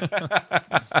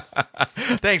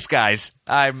 Thanks, guys.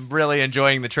 I'm really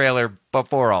enjoying the trailer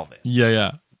before all this.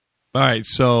 Yeah. All right,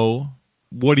 so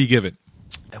what do you give it?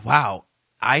 Wow,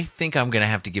 I think I'm going to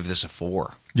have to give this a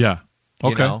 4. Yeah.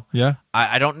 Okay. Yeah.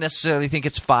 I don't necessarily think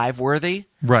it's 5 worthy.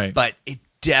 Right. But it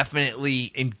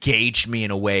definitely engaged me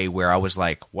in a way where I was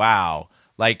like, wow.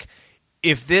 Like,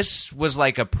 if this was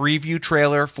like a preview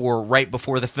trailer for right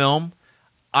before the film,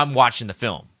 I'm watching the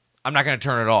film. I'm not going to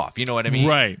turn it off. You know what I mean?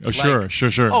 Right. Oh, sure.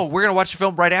 Oh, we're going to watch the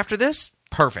film right after this?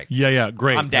 Perfect. Yeah.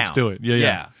 Great. I'm down. Let's do it.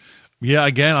 Yeah,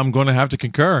 again, I'm going to have to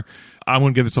concur. I'm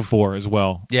going to give this a 4 as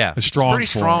well. Yeah. A strong 4. Pretty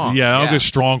strong. Yeah, I'll give a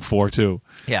strong 4 too.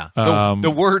 Yeah. The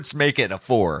words make it a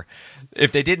 4.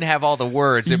 If they didn't have all the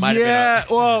words, it might have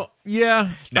been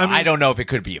yeah. No, I don't know if it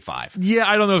could be a 5. Yeah,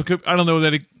 I don't know if it could, I don't know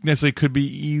that it necessarily could be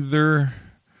either.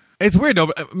 It's weird though,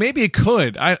 but maybe it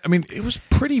could. I mean, it was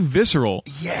pretty visceral.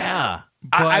 Yeah.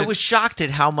 I was shocked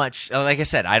at how much. Like I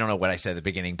said, I don't know what I said at the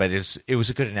beginning, but it was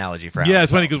a good analogy for. Yeah,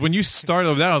 it's funny because when you started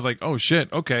with that, I was like, "Oh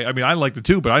shit, okay." I mean, I liked it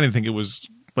too, but I didn't think it was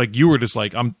like you were just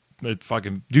like,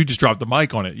 you just dropped the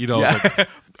mic on it, you know." Yeah. Like,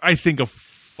 I think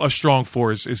a strong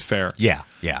 4 is fair. Yeah,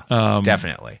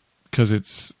 definitely, because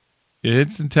it's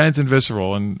intense and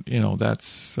visceral, and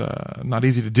that's not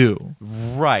easy to do.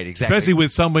 Right, exactly. Especially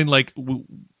with something like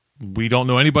we don't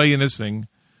know anybody in this thing.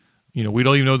 We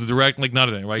don't even know the direct, like, not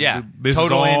anything, right? Yeah, this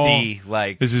total is all, indie.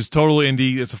 Like, this is total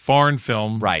indie. It's a foreign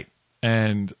film, right?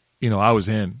 And I was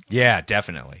in. Yeah,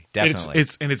 definitely.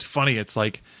 It's funny. It's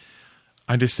like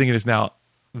I'm just thinking this now.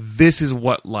 This is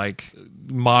what like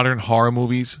modern horror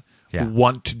movies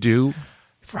want to do,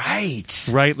 right?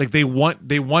 Right? Like they want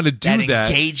to do that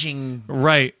engaging,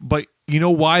 right? But you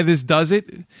know why this does it?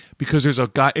 Because there's a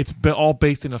guy. It's all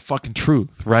based in a fucking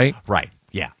truth, right? Right.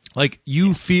 Yeah. Like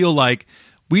you feel like.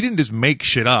 We didn't just make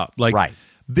shit up. Like,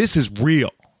 this is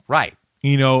real. Right.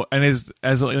 And as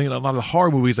a lot of the horror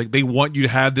movies, like, they want you to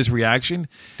have this reaction.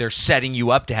 They're setting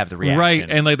you up to have the reaction. Right.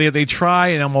 And, like, they try,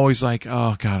 and I'm always like,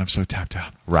 oh, God, I'm so tapped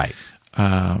out. Right.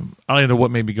 I don't even know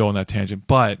what made me go on that tangent,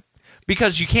 but.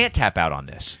 Because you can't tap out on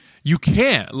this. You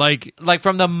can't. Like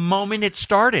from the moment it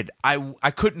started,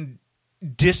 I couldn't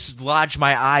dislodge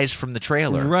my eyes from the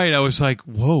trailer. Right. I was like,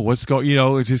 whoa, what's going,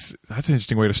 it's just, that's an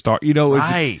interesting way to start.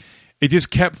 Right. It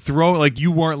just kept throwing, like,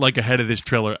 you weren't, like, ahead of this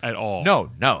trailer at all.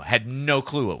 No, had no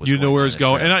clue what was going on. You know where it's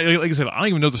going. Trailer. And like I said, I don't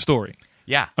even know the story.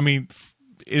 Yeah. I mean,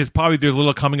 there's a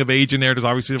little coming of age in there. There's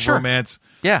obviously a romance.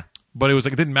 Yeah. But it was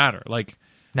like, it didn't matter. Like,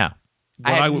 no.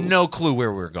 I had no clue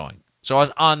where we were going. So I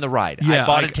was on the ride. Yeah, I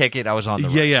bought a ticket. I was on the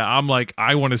ride. Yeah. I'm like,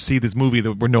 I want to see this movie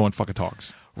where no one fucking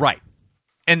talks. Right.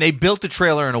 And they built the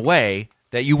trailer in a way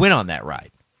that you went on that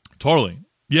ride. Totally.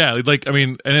 Yeah. Like, I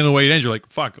mean, and in the way it ends, you're like,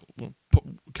 fuck,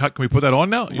 can we put that on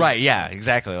now? Right, yeah,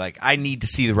 exactly. Like, I need to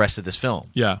see the rest of this film.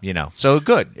 Yeah. So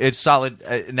good. It's solid.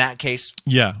 In that case,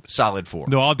 yeah, solid 4.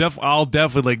 No, I'll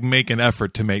definitely like make an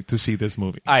effort to see this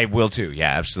movie. I will too.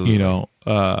 Yeah, absolutely.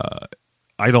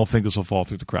 I don't think this will fall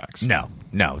through the cracks. No,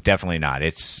 definitely not.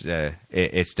 It's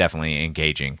definitely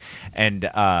engaging. And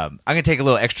I'm going to take a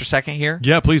little extra second here.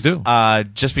 Yeah, please do.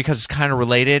 Just because it's kind of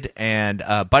related. And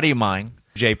a buddy of mine,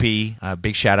 JP,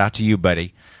 big shout out to you,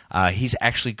 buddy. He's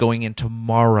actually going in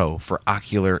tomorrow for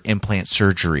ocular implant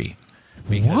surgery.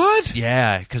 What?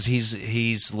 Yeah, because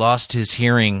he's lost his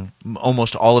hearing,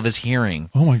 almost all of his hearing.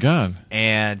 Oh my god!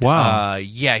 And wow,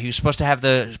 he was supposed to have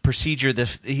the procedure.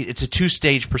 It's a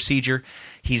 2-stage procedure.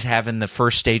 He's having the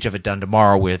first stage of it done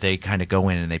tomorrow, where they kind of go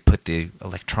in and they put the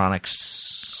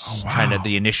electronics, kind of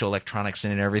the initial electronics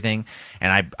in and everything.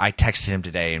 And I texted him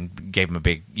today and gave him a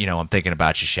big, I'm thinking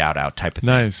about you shout out type of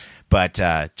thing. Nice. But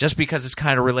just because it's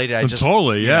kind of related, I just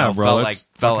totally, yeah, bro.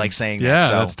 Felt like saying that. Yeah,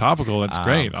 so, that's topical. That's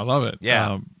great. I love it.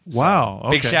 Yeah. Wow.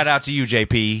 So, big shout out to you,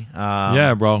 JP.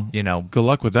 Yeah, bro. Good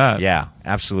luck with that. Yeah,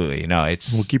 absolutely.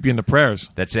 We'll keep you in the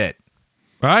prayers. That's it.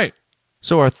 All right.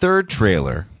 So our third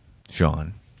trailer,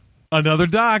 Sean. Another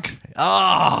doc.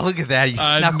 Oh, look at that. You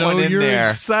snuck one in you're there.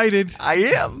 Excited. I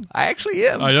am. I actually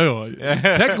am. I know.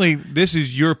 Technically, this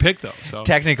is your pick, though. So.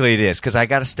 Technically, it is, because I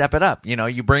got to step it up.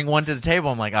 You bring one to the table,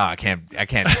 I'm like, I can't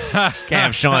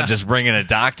have Sean just bringing a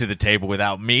doc to the table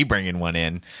without me bringing one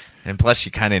in. And plus,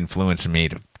 you kind of influencing me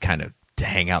to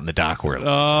hang out in the doc world.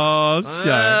 Oh,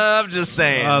 I'm just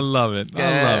saying. I love it.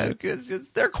 Because it's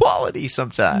their quality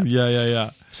sometimes. Yeah.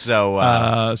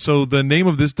 So, so the name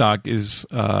of this doc is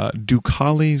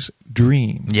Dukali's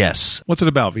Dream. Yes. What's it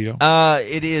about, Vito?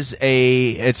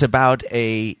 It's about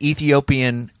a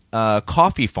Ethiopian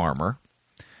coffee farmer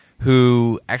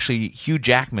who actually Hugh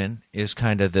Jackman is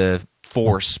kind of the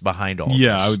force behind all this.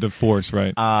 Yeah, the force,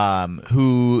 right.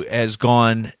 Who has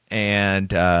gone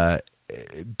and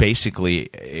basically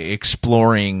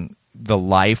exploring the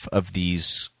life of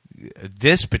this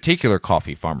particular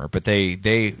coffee farmer, but they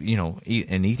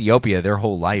in Ethiopia their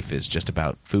whole life is just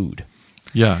about food.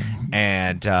 Yeah.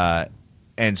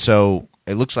 And so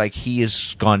it looks like he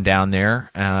has gone down there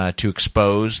to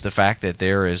expose the fact that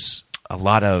there is a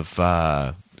lot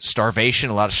of starvation,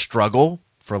 a lot of struggle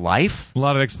for life, a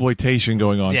lot of exploitation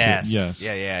going on. Yes. Too. Yes.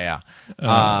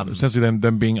 Yeah. Essentially,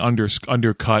 them being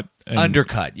undercut. And,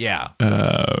 yeah.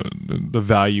 The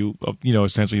value of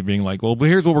essentially being like, well,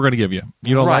 here's what we're going to give you.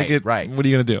 You don't like it, right? What are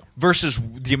you going to do? Versus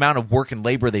the amount of work and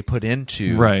labor they put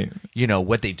into, right?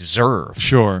 What they deserve,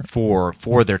 sure,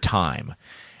 for their time.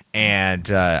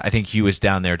 And I think Hugh is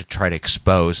down there to try to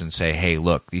expose and say, hey,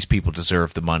 look, these people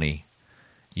deserve the money,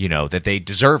 that they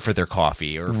deserve for their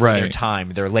coffee or for their time,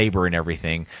 their labor and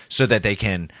everything, so that they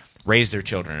can raise their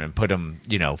children and put them,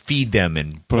 feed them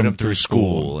and put them through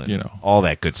school and all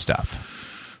that good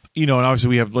stuff. And obviously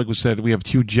we have, like we said, we have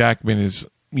Hugh Jackman is,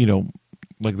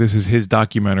 like this is his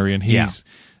documentary, and he's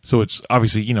so it's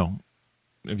obviously, if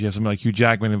you have something like Hugh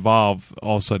Jackman involved,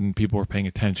 all of a sudden people are paying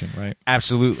attention, right?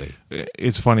 Absolutely.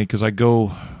 It's funny because I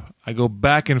go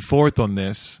back and forth on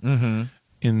this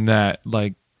in that,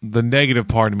 like, the negative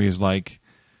part of me is like,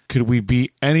 could we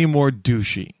be any more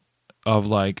douchey? Of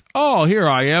like, oh, here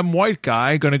I am, white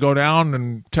guy, going to go down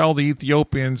and tell the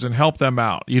Ethiopians and help them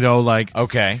out.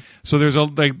 Okay. So there's so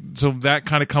that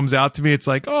kind of comes out to me. It's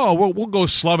like, oh, we'll go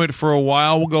slum it for a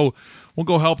while. We'll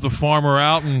go help the farmer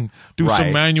out and do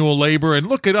some manual labor, and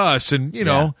look at us, and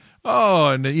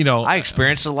I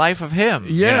experienced the life of him.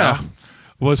 Yeah.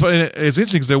 Well, it's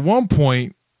interesting because at one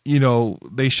point,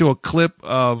 they show a clip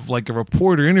of like a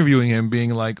reporter interviewing him being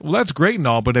like, well, that's great and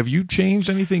all, but have you changed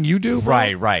anything you do,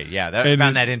 bro? Right. Yeah. I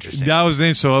found that interesting. That was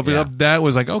interesting. So that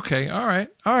was like, okay, all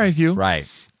right, Hugh. Right.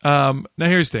 Now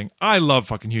here's the thing. I love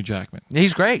fucking Hugh Jackman.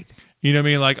 He's great. You know what I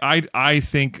mean? Like I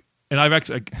think, and I've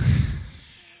actually...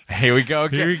 Here we go.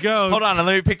 Here he goes. Hold on,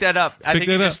 let me pick that up. I think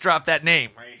you just dropped that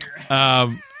name right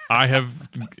here. I have,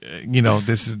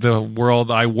 this is the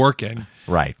world I work in.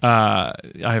 Right. I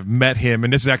have met him,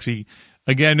 and this is actually,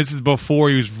 again, this is before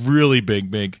he was really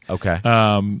big. Okay.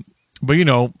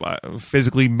 But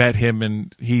physically met him,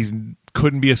 and he's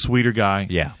couldn't be a sweeter guy.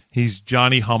 Yeah. He's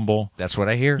Johnny Humble. That's what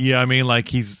I hear. Yeah, I mean, like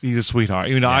he's a sweetheart.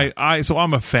 So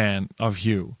I'm a fan of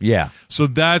Hugh. Yeah. So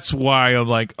that's why I'm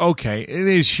like, okay, it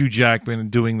is Hugh Jackman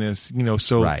doing this.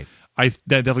 So right. that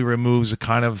definitely removes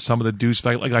kind of some of the douche.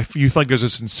 You feel like there's a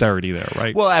sincerity there,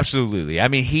 right? Well, absolutely. I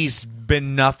mean, he's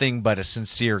been nothing but a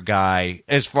sincere guy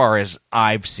as far as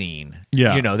I've seen.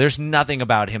 Yeah. You know, there's nothing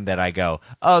about him that I go,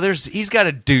 oh, he's got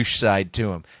a douche side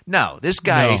to him. No, this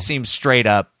guy seems straight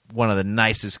up one of the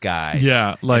nicest guys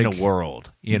in the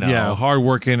world. You know, yeah,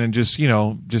 hardworking and just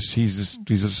he's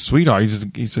a sweetheart.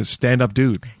 He's a stand up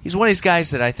dude. He's one of these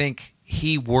guys that I think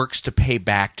he works to pay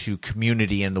back to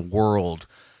community and the world.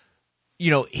 You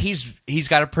know, he's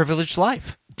got a privileged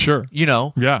life. Sure. You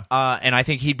know? Yeah. And I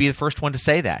think he'd be the first one to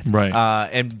say that. Right.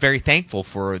 And very thankful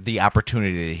for the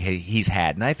opportunity that he's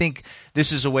had. And I think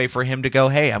this is a way for him to go,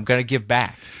 hey, I'm going to give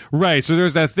back. Right. So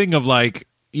there's that thing of like,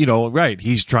 you know, right.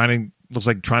 He's trying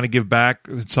to give back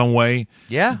in some way.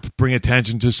 Yeah. Bring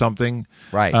attention to something.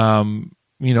 Right.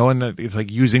 You know, and it's like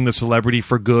using the celebrity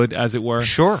for good, as it were.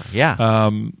 Sure.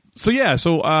 Yeah.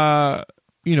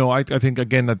 You know, I think,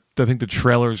 again, I think the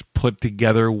trailer's put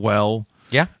together well.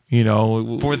 Yeah. You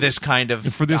know, for this kind of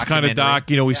doc,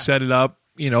 you know, we set it up.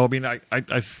 You know, I mean, I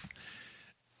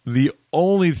the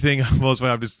only thing most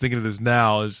I'm just thinking of this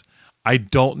now is I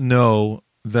don't know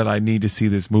that I need to see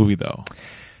this movie though.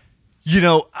 You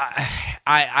know,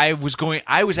 I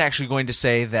was actually going to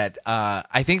say that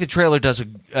I think the trailer does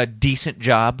a decent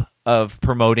job of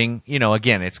promoting. You know,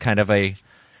 again, it's kind of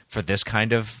for this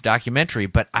kind of documentary,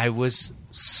 but I was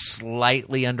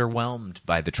slightly underwhelmed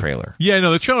by the trailer. Yeah,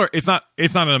 no, the trailer it's not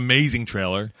an amazing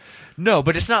trailer. No,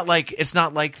 but it's not like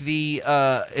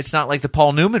the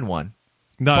Paul Newman one.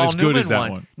 Not Paul as good Newman as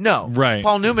that one. No, right.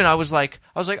 Paul Newman, I was like,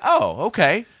 oh,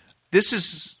 okay, this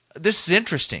is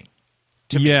interesting.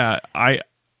 Yeah, I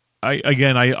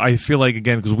feel like,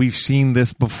 again, because we've seen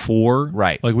this before,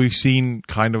 right? Like we've seen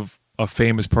kind of a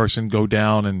famous person go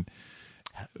down and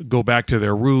go back to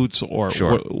their roots or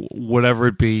whatever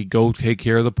it be, go take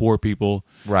care of the poor people,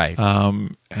 right?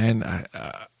 And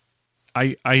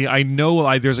I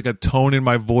know there's like a tone in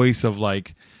my voice of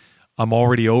like I'm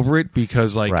already over it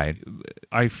because like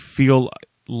I feel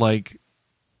like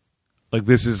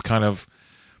this is kind of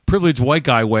privileged white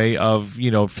guy way of,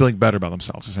 you know, feeling better about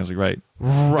themselves, essentially, right?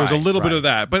 There's a little bit of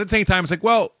that, but at the same time, it's like,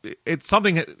 well, it's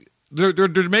something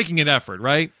they're making an effort,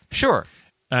 right? Sure.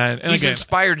 And he's again,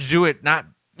 inspired to do it, not,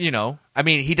 you know, I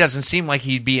mean, he doesn't seem like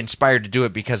he'd be inspired to do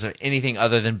it because of anything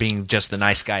other than being just the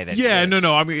nice guy that he is.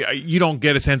 No. I mean, you don't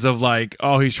get a sense of like,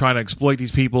 oh, he's trying to exploit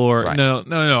these people or no.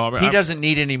 I mean, he doesn't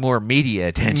need any more media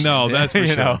attention. No, that's for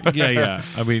sure. Yeah.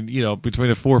 I mean, you know, between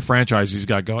the 4 franchises he's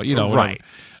got going, you know, right.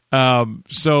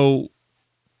 So,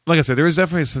 like I said, there is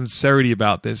definitely a sincerity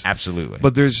about this. Absolutely.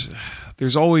 But there's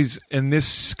always, in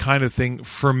this kind of thing,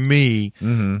 for me,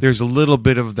 there's a little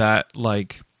bit of that,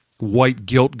 like, white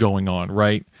guilt going on,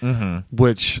 right? Mm-hmm.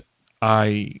 Which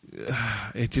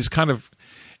it just kind of,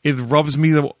 it rubs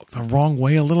me the wrong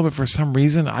way a little bit for some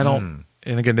reason. I don't,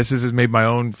 and again, this is made my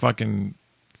own fucking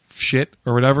shit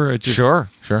or whatever. It just, sure.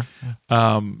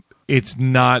 It's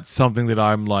not something that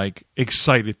I'm, like,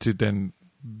 excited to then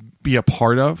be a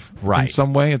part of in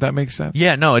some way, if that makes sense.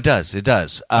 Yeah, no, it does.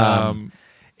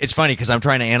 It's funny because I'm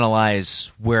trying to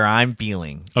analyze where I'm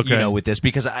feeling, you know, with this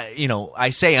because I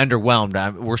say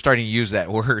underwhelmed. We're starting to use that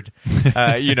word,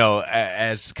 you know,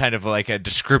 as kind of like a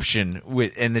description,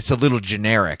 and it's a little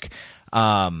generic.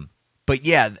 But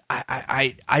yeah,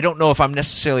 I don't know if I'm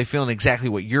necessarily feeling exactly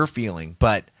what you're feeling,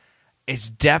 but it's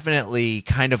definitely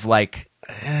kind of like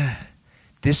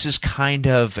this is kind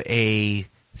of a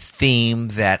theme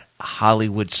that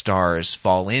Hollywood stars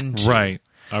fall into. Right.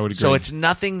 I would agree. So it's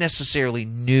nothing necessarily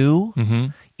new,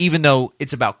 even though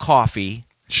it's about coffee.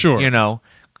 Sure. You know,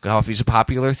 coffee's a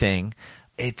popular thing.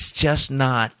 It's just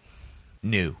not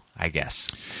new, I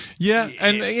guess. Yeah,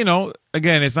 and, you know,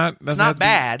 again, it's not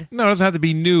bad. No, it doesn't have to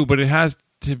be new, but it has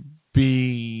to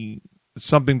be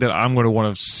something that I'm going to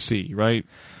want to see, right?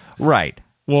 Right.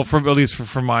 Well, at least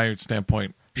from my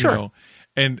standpoint. Sure. You know?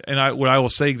 And what I will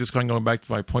say, just kind of going back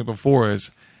to my point before,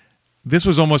 is this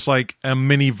was almost like a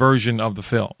mini version of the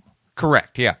film.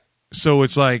 Correct, yeah. So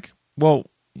it's like, well,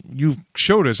 you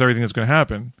showed us everything that's going to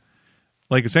happen.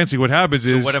 Like, essentially what happens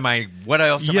is... what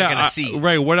else am I going to see?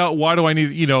 Right, why do I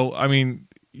need... You know, I mean,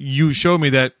 you showed me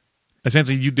that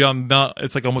essentially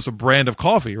it's like almost a brand of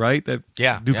coffee, right? That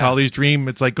Duke Holly's Dream,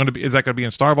 it's like going to be... Is that going to be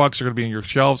in Starbucks or going to be in your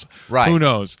shelves? Right. Who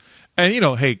knows? And, you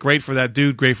know, hey, great for that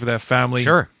dude, great for that family.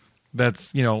 Sure.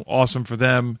 That's, you know, awesome for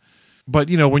them. But,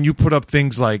 you know, when you put up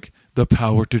things like the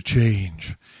power to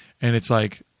change, and it's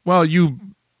like, well, you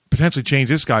potentially change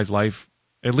this guy's life,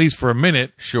 at least for a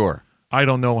minute. Sure. I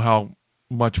don't know how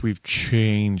much we've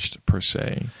changed, per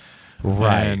se.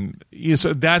 Right. And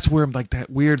so that's where, like, that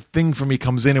weird thing for me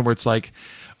comes in, and where it's like,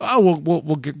 oh,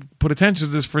 we'll put attention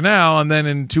to this for now, and then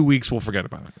in 2 weeks we'll forget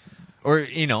about it. Or,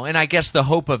 and I guess the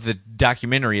hope of the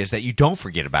documentary is that you don't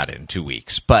forget about it in 2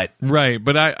 weeks. But right,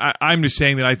 but I'm just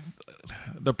saying that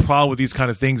the problem with these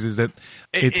kind of things is that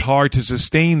it's hard to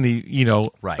sustain the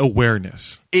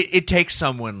awareness. It takes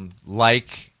someone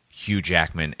like Hugh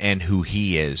Jackman and who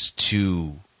he is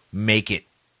to make it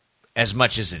as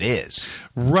much as it is.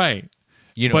 Right.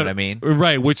 You know what I mean?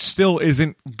 Right, which still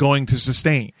isn't going to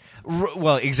sustain.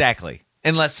 Well, exactly.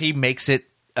 Unless he makes it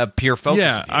a pure focus.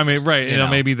 Yeah, I mean, right.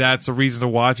 Maybe that's a reason to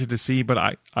watch it to see.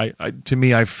 But to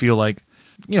me, I feel like,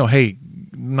 hey,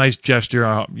 nice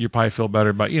gesture. You probably feel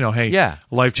better. But hey,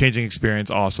 life-changing experience,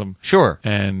 awesome. Sure.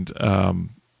 And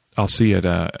I'll see it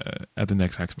at the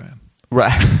next X-Men.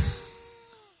 Right.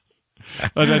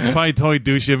 That's probably totally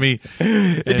douchey of me.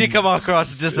 It did come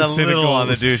across just a little on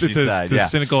the douchey side. The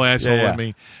cynical asshole in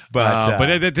me. But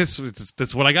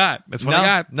that's what I got. That's what I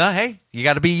got. No, hey, you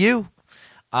got to be you.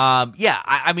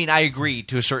 I mean, I agree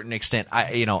to a certain extent.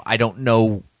 I don't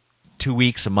know 2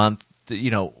 weeks, a month,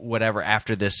 whatever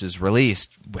after this is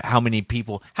released, how many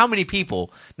people,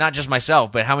 not just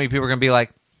myself, but how many people are going to be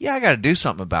like, yeah, I got to do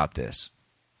something about this.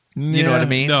 You know what I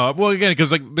mean? No, well, again,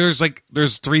 because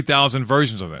there's 3,000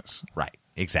 versions of this. Right,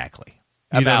 exactly.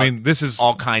 This is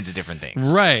all kinds of different things.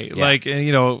 Right,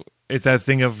 yeah. It's that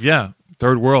thing of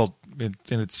third world, and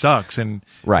it sucks, and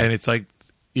it's like,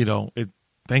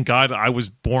 thank God I was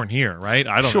born here, right?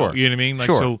 I don't know. You know what I mean?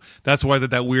 So that's why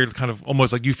that weird kind of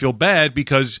almost like you feel bad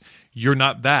because you're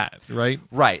not that, right?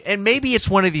 Right. And maybe it's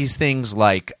one of these things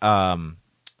like,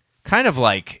 kind of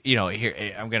like,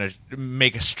 here, I'm going to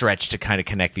make a stretch to kind of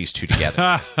connect these two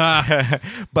together.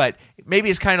 But maybe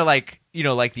it's kind of like,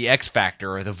 like the X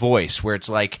Factor or The Voice, where it's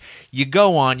like you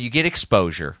go on, you get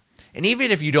exposure. And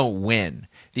even if you don't win,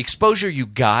 the exposure you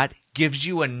got gives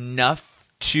you enough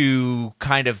to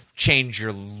kind of change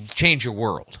your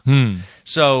world.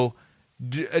 So,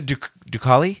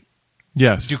 Dukali?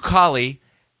 Yes. Dukali,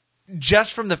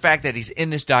 just from the fact that he's in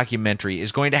this documentary,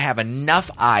 is going to have enough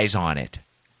eyes on it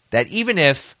that even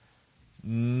if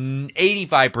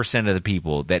 85% of the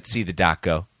people that see the doc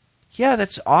go, yeah,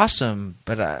 that's awesome,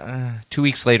 but 2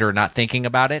 weeks later are not thinking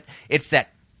about it, it's that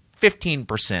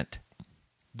 15%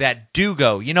 that do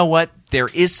go, you know what, there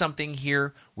is something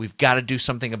here, we've got to do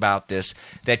something about this,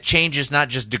 that changes not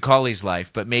just Dukali's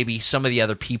life, but maybe some of the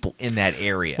other people in that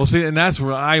area. Well, see, and that's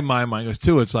where my mind goes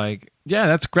too. It's like, yeah,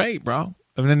 that's great, bro.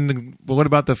 And then, what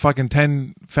about the fucking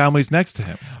 10 families next to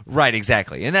him? Right,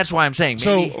 exactly. And that's why I'm saying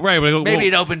maybe, maybe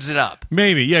it opens it up.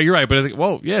 Maybe, yeah, you're right. But,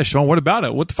 well, yeah, Sean, what about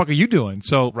it? What the fuck are you doing?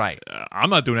 So, right. I'm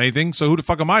not doing anything, so who the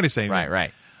fuck am I to say anything?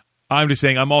 Right. I'm just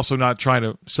saying I'm also not trying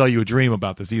to sell you a dream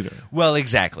about this either. Well,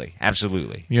 exactly.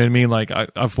 Absolutely. You know what I mean? Like,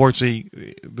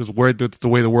 unfortunately, that's the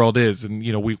way the world is. And,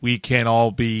 we can't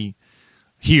all be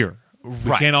here.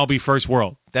 We can't all be first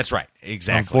world. That's right.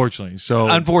 Exactly. Unfortunately.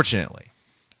 Unfortunately.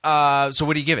 So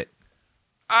what do you give it?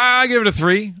 I give it a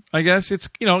 3, I guess. It's,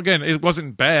 again, it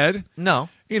wasn't bad. No.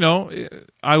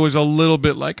 I was a little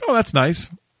bit like, oh, that's nice.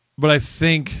 But I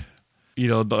think,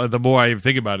 the more I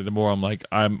think about it, the more I'm like,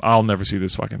 I'll never see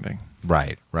this fucking thing.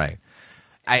 Right.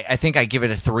 I think I give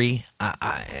it a 3.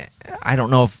 I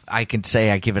don't know if I can say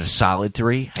I give it a solid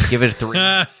 3. I give it a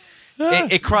 3.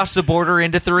 It crossed the border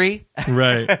into 3.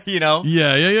 Right.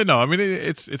 Yeah. No, I mean,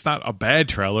 it's not a bad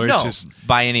trailer. No, it's just,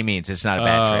 by any means, it's not a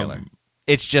bad trailer.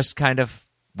 It's just kind of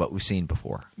what we've seen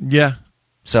before. Yeah.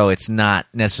 So it's not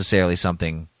necessarily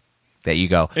something that you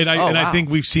go, I think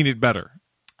we've seen it better.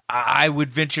 I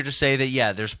would venture to say that,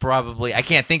 yeah, there's probably... I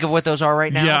can't think of what those are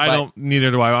right now. Yeah, neither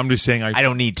do I. I'm just saying... I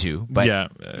don't need to, but... Yeah,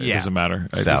 it doesn't matter.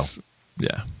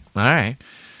 Yeah. All right.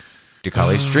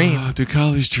 Dukali's Dream.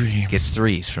 Dukali's Dream. Gets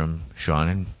 3s from Sean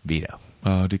and Vito.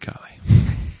 Oh, Dukali.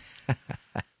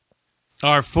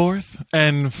 Our fourth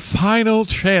and final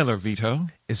trailer, Vito,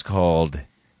 is called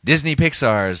Disney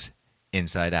Pixar's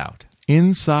Inside Out.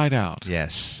 Inside Out.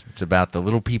 Yes. It's about the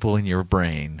little people in your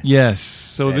brain. Yes.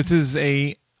 So this is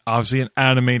obviously an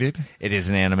animated. It is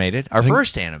an animated. Our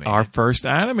first animated. Our first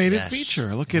animated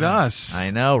feature. Look at us. I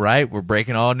know, right? We're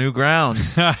breaking all new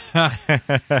grounds. So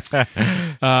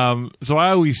I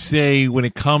always say when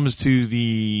it comes to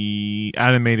the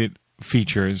animated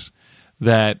features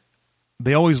that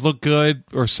they always look good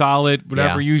or solid,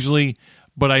 whatever, usually,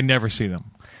 but I never see them.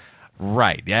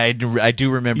 Right. Yeah, I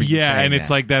do remember you saying and that. it's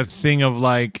like that thing of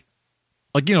like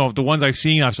the ones I've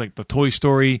seen, I was like the Toy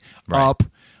Story, Up,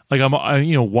 like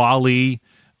WALL-E.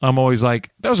 I'm always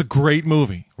like, that was a great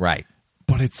movie. Right.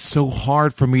 But it's so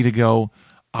hard for me to go,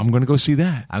 I'm going to go see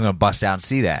that. I'm going to bust out and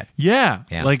see that. Yeah.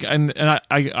 Like, and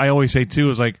I always say too,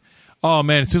 is like, oh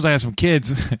man, as soon as I have some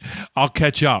kids, I'll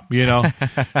catch up, But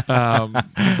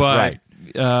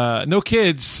no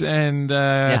kids and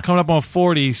coming up on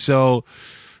 40, so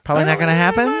Probably not going to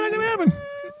happen. Probably not going to happen.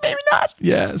 Maybe not.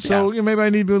 Yeah, so Yeah. Maybe I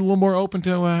need to be a little more open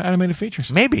to animated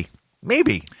features. Maybe.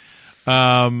 So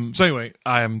anyway,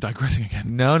 I am digressing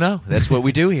again. No, that's what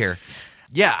we do here.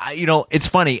 Yeah, it's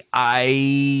funny.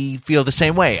 I feel the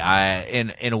same way.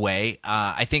 In a way,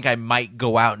 I think I might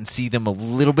go out and see them a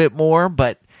little bit more,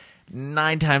 but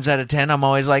 9 times out of 10, I'm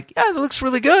always like, yeah, that looks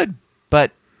really good,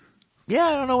 but yeah,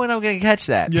 I don't know when I'm going to catch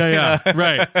that. Yeah,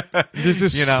 right. There's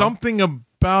just You know? something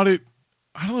about it.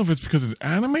 I don't know if it's because it's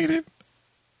animated.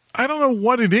 I don't know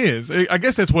what it is. I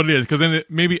guess that's what it is, because then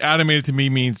maybe animated to me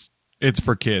means it's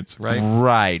for kids, right?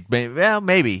 Right. Well,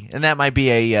 maybe, and that might be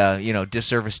a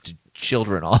disservice to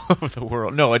children all over the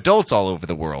world. No, adults all over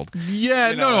the world. Yeah,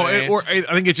 You know what I mean?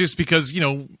 I think it's just because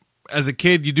as a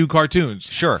kid you do cartoons.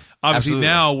 Sure. Obviously, Absolutely.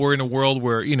 now we're in a world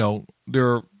where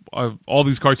there are all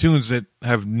these cartoons that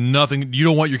have nothing. You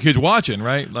don't want your kids watching,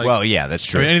 right? Like, Well, yeah, that's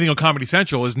true. anything on Comedy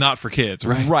Central is not for kids,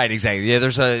 right? Right, exactly. Yeah,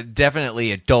 there's a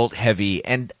definitely adult heavy,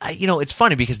 and it's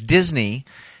funny because Disney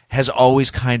has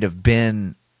always kind of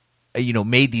been,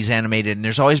 made these animated, and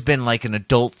there's always been like an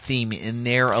adult theme in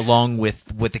there along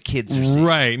with what the kids are seeing.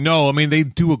 Right. No, I mean they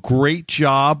do a great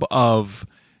job of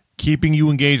keeping you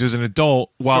engaged as an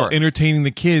adult while Sure. entertaining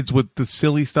the kids with the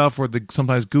silly stuff or the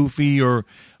sometimes goofy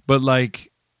but like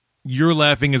you're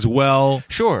laughing as well.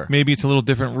 Sure. Maybe it's a little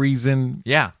different reason.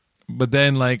 Yeah. But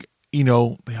then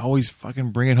they always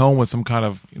fucking bring it home with some kind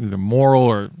of either moral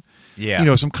or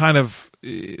some kind of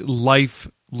life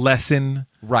lesson.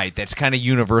 Right, that's kind of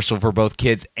universal for both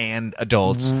kids and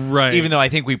adults. Right. Even though I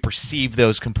think we perceive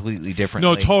those completely differently.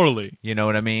 No, totally. You know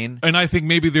what I mean? And I think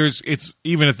maybe it's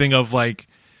even a thing of like,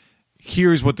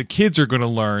 here's what the kids are going to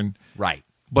learn. Right.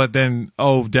 But then,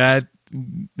 Dad,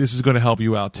 this is going to help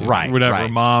you out too. Right, Whatever. right.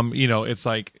 Mom, it's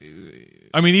like,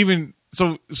 I mean, even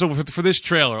so for this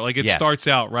trailer, like it Yes. starts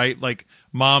out, right? Like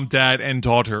mom, dad, and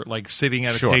daughter, like sitting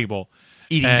at Sure. a table.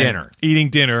 Eating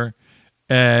dinner.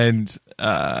 And,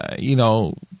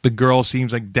 the girl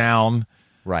seems like down.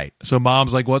 Right. So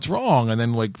mom's like, what's wrong? And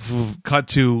then like cut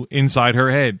to inside her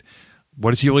head.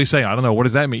 What is she really saying? I don't know. What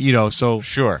does that mean? So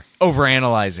Sure.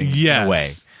 Overanalyzing in a way.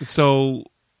 So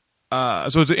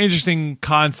it's an interesting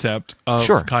concept of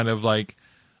Sure. kind of like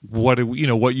what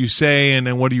you say and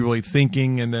then what are you really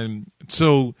thinking, and then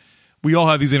so we all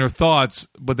have these inner thoughts,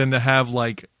 but then to have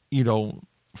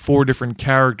 4 different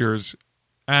characters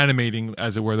animating,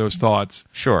 as it were, those thoughts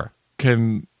Sure.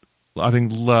 can, I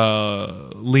think,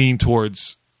 lean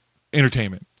towards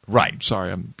entertainment. Right.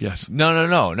 Sorry. Yes.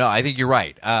 No. I think you're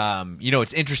right.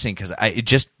 It's interesting because it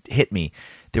just hit me.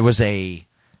 There was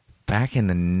back in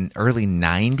the early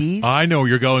 90s. I know where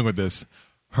you're going with this.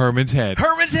 Herman's Head.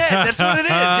 Herman's Head. That's what it is.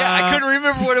 Yeah, I couldn't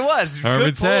remember what it was.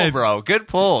 Herman's Good pull, Head. bro. Good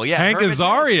pull. Yeah, Hank Herman's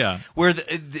Azaria. Head, where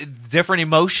the different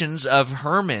emotions of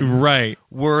Herman Right.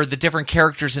 were the different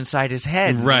characters inside his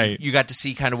head. Right. You got to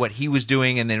see kind of what he was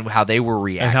doing and then how they were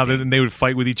reacting. And how they would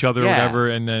fight with each other or Yeah. whatever,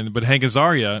 and then but Hank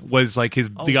Azaria was like the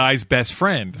guy's best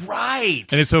friend, Right.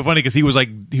 and it's so funny because he was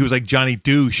like Johnny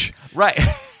Douche, right.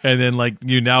 and then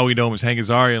now we know him as Hank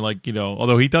Azaria,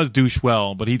 although he does douche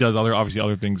well, but he does obviously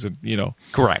other things that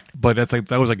Correct. But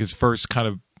that was like his first kind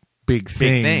of big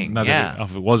thing. thing, Not yeah. that I don't know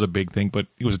if it was a big thing, but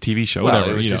it was a TV show. Well,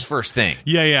 whatever. it was his first thing.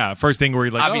 Yeah, first thing where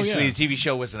he Obviously, oh, yeah. the TV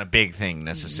show wasn't a big thing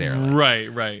necessarily.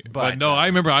 Right. But no, But, I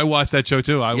remember I watched that show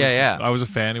too. I was a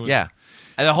fan. It was Yeah.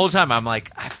 And the whole time I'm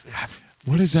like,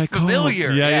 What is that called?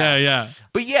 familiar. Yeah.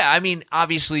 But yeah, I mean,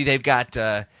 obviously they've got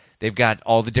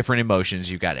all the different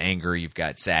emotions. You've got anger, you've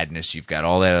got sadness, you've got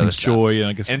all that other stuff. Joy, and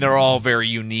I guess, and they're all very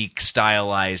unique,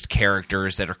 stylized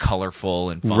characters that are colorful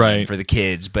and fun Right. for the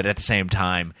kids. But at the same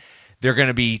time, they're going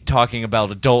to be talking about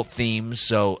adult themes.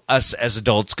 So us as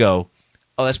adults go,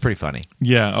 oh, that's pretty funny.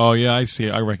 Yeah. Oh, yeah. I see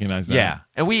it. I recognize that. Yeah,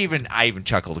 and I even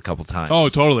chuckled a couple times. Oh,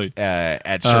 totally.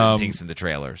 At certain things in the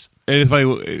trailers. And it's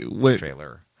funny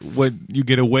what you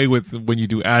get away with when you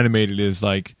do animated is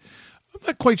like, I'm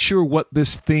not quite sure what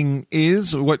this thing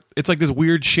is. What it's like this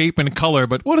weird shape and color,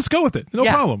 but let's go with it. No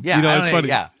problem. Yeah, it's funny.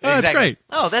 Yeah, Oh, exactly. It's great.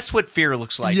 Oh, that's what fear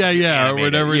looks like. Yeah, or animated,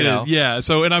 whatever it know? is. Yeah.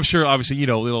 So, and I'm sure, obviously,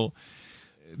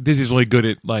 Disney's really good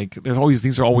at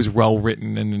these are always well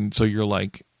written, and then so you're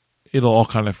like, it'll all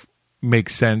kind of make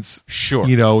sense. Sure.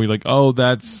 You're like, oh,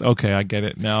 that's okay. I get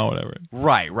it now. Whatever.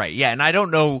 Right. Yeah, and I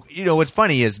don't know. What's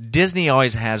funny is Disney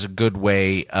always has a good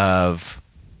way of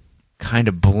kind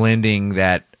of blending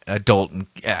that adult. And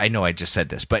I know I just said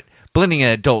this, but blending an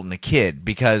adult and a kid,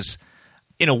 because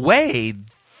in a way,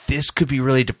 this could be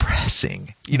really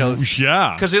depressing.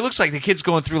 Yeah. Because it looks like the kid's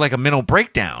going through like a mental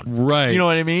breakdown. Right. You know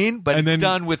what I mean? But And it's then-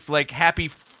 done with like happy,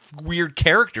 weird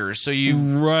characters, so you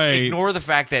Right. ignore the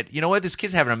fact that, you know what, this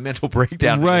kid's having a mental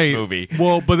breakdown in this movie.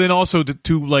 Well, but then also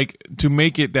to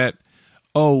make it that,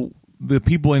 oh, the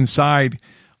people inside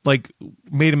like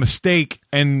made a mistake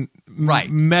and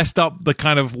messed up the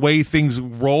kind of way things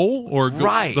roll or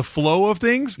the flow of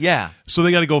things. Yeah. So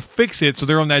they got to go fix it. So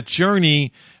they're on that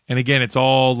journey. And again, it's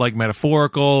all like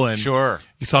metaphorical and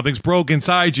something's broke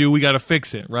inside you. We got to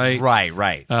fix it. Right.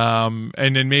 Right.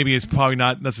 And then maybe it's probably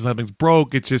not necessarily something's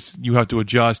broke. It's just you have to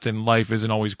adjust and life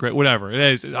isn't always great. Whatever it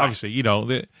is. Right. Obviously, you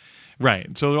know,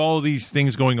 right. So all of these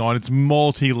things going on. It's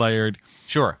multi-layered.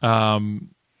 Sure.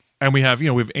 And we have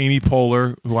Amy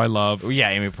Poehler, who I love. Yeah,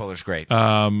 Amy Poehler's great.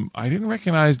 I didn't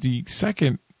recognize the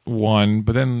second one,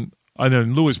 but then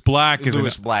Louis Black is,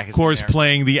 of course,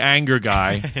 playing the anger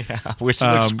guy, which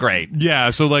looks great. Yeah,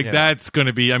 so that's going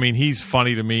to be. I mean, he's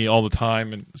funny to me all the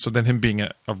time, and so then him being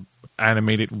a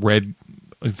animated red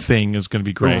thing is going to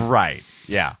be great. Right.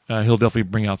 Yeah. He'll definitely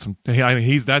bring out some.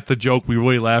 That's the joke we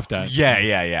really laughed at.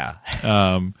 Yeah.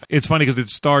 It's funny because it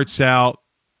starts out.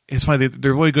 It's funny.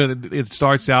 They're really good. It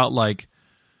starts out like,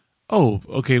 oh,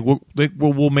 okay,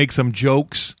 we'll make some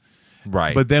jokes,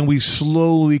 right? But then we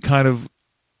slowly kind of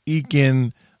eke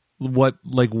in what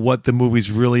the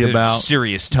movie's really about.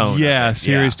 Serious tone. Yeah,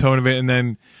 serious tone of it, and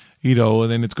then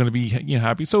and then it's going to be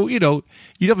happy. So you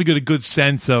definitely get a good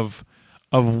sense of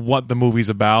what the movie's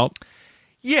about.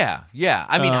 Yeah.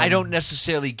 I mean, I don't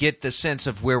necessarily get the sense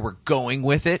of where we're going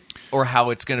with it or how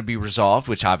it's going to be resolved,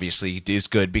 which obviously is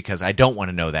good because I don't want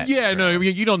to know that. Yeah, no, I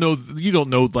mean, you don't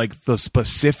know like the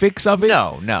specifics of it.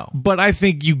 No. But I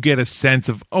think you get a sense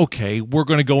of, okay, we're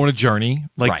going to go on a journey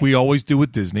like we always do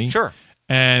with Disney. Sure.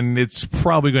 And it's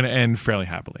probably going to end fairly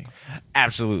happily.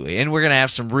 Absolutely. And we're going to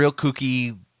have some real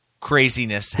kooky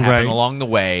craziness happen along the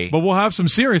way, but we'll have some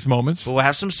serious moments. We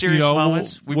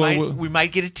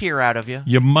might get a tear out of you.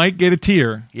 You might get a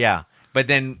tear. Yeah, but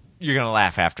then you're gonna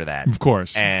laugh after that, of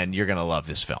course, and you're gonna love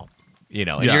this film.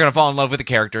 And you're gonna fall in love with the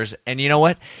characters. And you know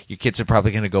what? Your kids are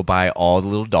probably gonna go buy all the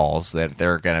little dolls that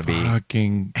they're gonna be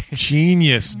fucking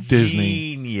genius.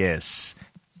 Disney genius.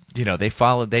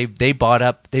 They bought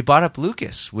up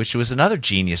Lucas, which was another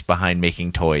genius behind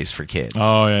making toys for kids.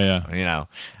 Oh yeah.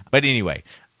 But anyway.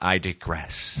 I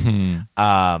digress.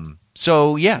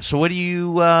 So what do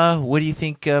you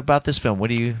think about this film? What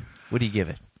do you give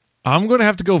it? I'm going to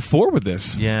have to go 4 with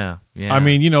this. Yeah. I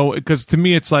mean, because to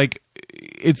me, it's like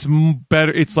it's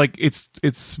better. It's like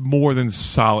it's more than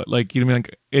solid. Like and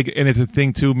it's a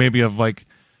thing too. Maybe of like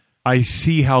I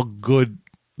see how good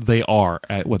they are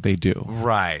at what they do.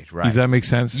 Right. Does that make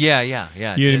sense? Yeah. You know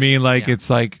what I mean? Like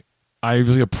it's like I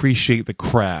really appreciate the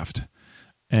craft.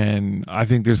 And I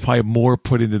think there's probably more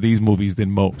put into these movies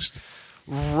than most.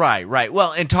 Right.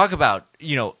 Well, and talk about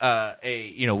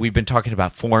we've been talking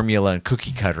about formula and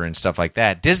cookie cutter and stuff like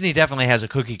that. Disney definitely has a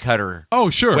cookie cutter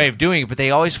way of doing it, but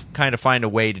they always kind of find a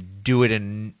way to do it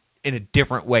in a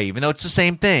different way, even though it's the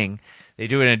same thing. They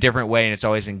do it in a different way, and it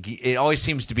always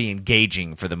seems to be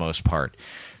engaging for the most part.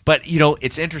 But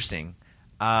it's interesting.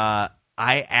 I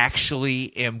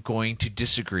actually am going to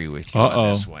disagree with you on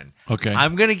this one. Okay.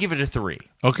 I'm going to give it a 3.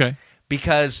 Okay.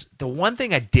 Because the one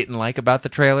thing I didn't like about the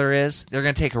trailer is they're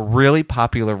going to take a really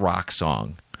popular rock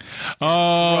song.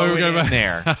 Oh,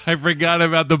 I forgot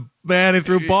about the man who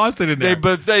threw Boston in there.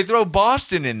 But they throw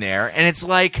Boston in there, and it's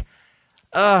like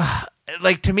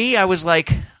to me, I was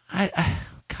like,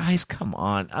 guys, come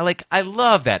on. I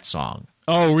love that song.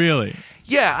 Oh, really?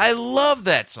 Yeah, I love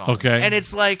that song. Okay. And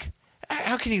it's like,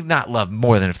 how can you not love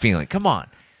More Than a Feeling? Come on.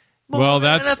 More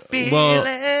than a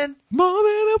feeling.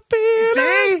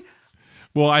 See?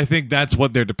 Well, I think that's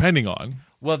what they're depending on.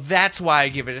 Well, that's why I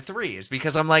give it a 3, is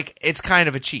because I'm like, it's kind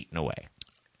of a cheat in a way.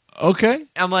 Okay.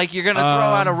 I'm like, you're going to throw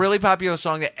out a really popular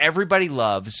song that everybody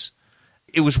loves.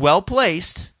 It was well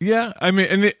placed. Yeah, I mean,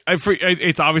 and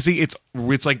it's obviously it's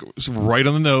like right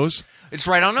on the nose. It's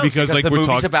right on the nose because like the we're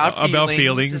movie's talking about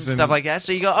feelings and stuff like that.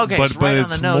 So you go, okay, it's right on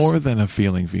the nose. But it's more than a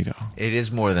feeling, Vito. It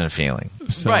is more than a feeling,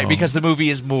 right? Because the movie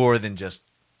is more than just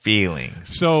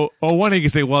feelings. So, one thing you can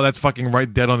say, well, that's fucking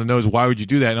right dead on the nose. Why would you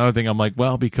do that? Another thing, I'm like,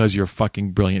 well, because you're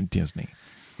fucking brilliant, Disney.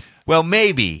 Well,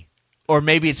 maybe, or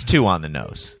maybe it's too on the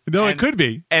nose. No, it could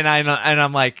be. And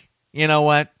I'm like, you know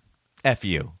what? F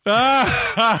you.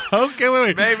 Okay,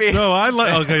 wait. Maybe. No,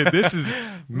 okay, this is...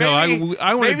 No,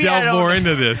 I want to delve more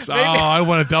into this. I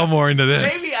want to delve more into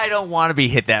this. Maybe I don't want to be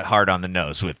hit that hard on the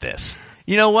nose with this.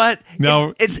 You know what?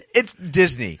 No. It's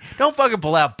Disney. Don't fucking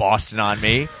pull out Boston on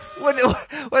me.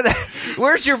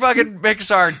 Where's your fucking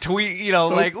Pixar tweet,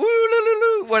 like,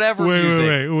 whatever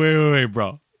music? Wait,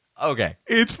 bro. Okay.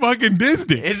 It's fucking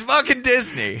Disney. It's fucking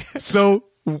Disney. So...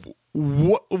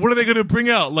 What are they going to bring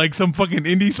out? Like some fucking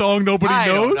indie song nobody I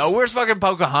knows? don't know. Where's fucking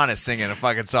Pocahontas singing a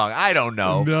fucking song? I don't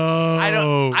know. No.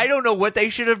 I don't know what they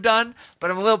should have done, but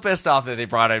I'm a little pissed off that they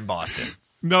brought in Boston.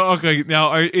 No, okay.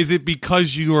 Now, is it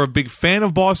because you are a big fan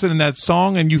of Boston and that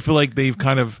song, and you feel like they've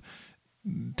kind of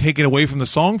taken away from the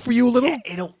song for you a little?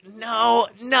 No.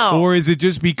 Or is it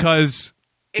just because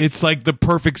it's like the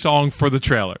perfect song for the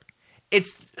trailer? It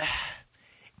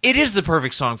is the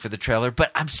perfect song for the trailer,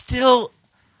 but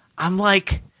I'm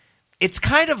like, it's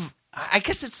kind of, I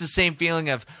guess it's the same feeling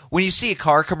of when you see a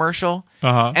car commercial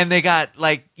and they got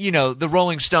like, the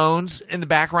Rolling Stones in the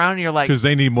background, and you're like, Because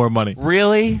they need more money.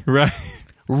 really? Right.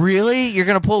 Really? You're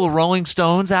going to pull the Rolling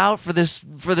Stones out for this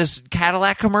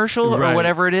Cadillac commercial Right. or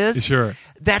whatever it is? Sure.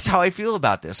 That's how I feel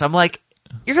about this. I'm like,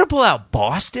 you're going to pull out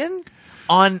Boston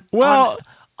on a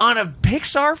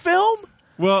Pixar film?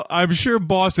 Well, I'm sure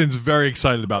Boston's very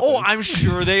excited about Oh, this. I'm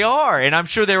sure they are. And I'm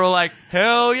sure they were like,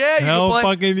 hell yeah, you Hell can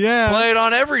fucking yeah. play it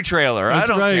on every trailer. That's I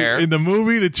don't right. care. In the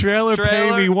movie, the trailer,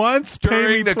 pay me once, pay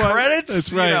during me the twice.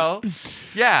 credits. That's right.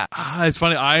 Yeah. It's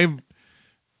funny.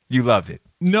 You loved it.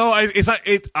 No, it's not.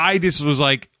 I just was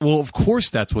like, well, of course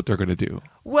that's what they're going to do.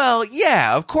 Well,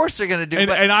 yeah, of course they're going to do it.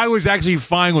 And I was actually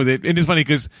fine with it. And it's funny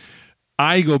because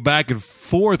I go back and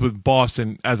forth with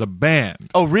Boston as a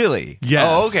band. Oh, really? Yes.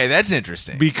 Oh, okay. That's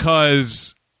interesting.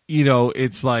 Because,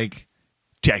 it's like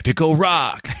technical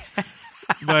rock.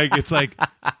 Like, it's like,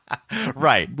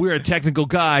 right. we're technical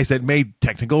guys that made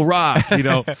technical rock,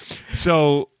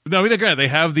 So, no, I mean, granted, they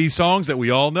have these songs that we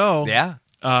all know. Yeah.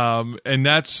 And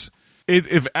that's,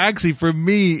 if actually for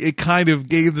me, it kind of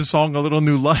gave the song a little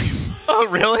new life. Oh,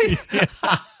 really?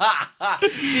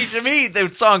 See, to me, the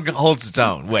song holds its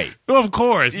own. Wait. Well, of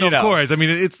course. No, You know. of course. I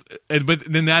mean, but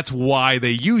then that's why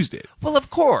they used it. Well, of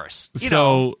course.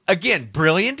 Again,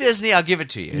 brilliant Disney. I'll give it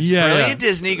to you. It's brilliant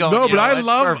Disney going. No, but I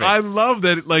love love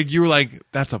that. Like you were like,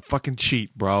 that's a fucking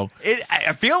cheat, bro.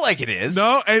 I feel like it is.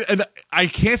 No, and I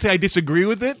can't say I disagree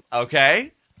with it,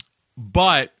 Okay.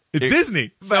 but it's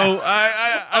Disney, so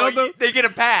I don't know. They get a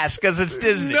pass because it's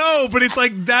Disney. No, but it's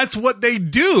like that's what they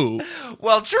do.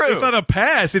 Well, true. It's not a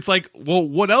pass. It's like, well,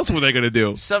 what else were they going to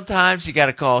do? Sometimes you got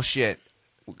to call shit.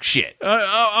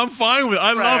 I'm fine with it.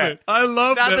 I love it. I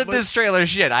love Not that like, this trailer is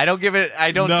shit. I don't give it.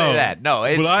 I don't say that. No,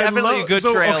 it's but definitely a good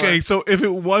trailer. Okay, so if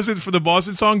it wasn't for the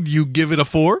Boston song, do you give it a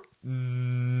 4?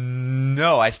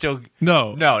 No, I still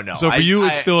No. So for you,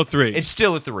 it's still a 3. It's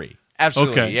still a 3.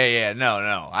 Absolutely. Okay. Yeah.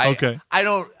 No. Okay.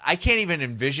 I can't even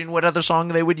envision what other song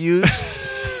they would use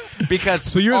because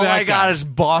So you're all that I got guy. is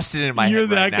Boston in my You're head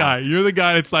that right now. guy. You're the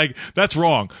guy that's like, that's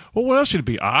wrong. Well, what else should it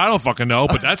be? I don't fucking know,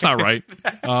 but that's not right.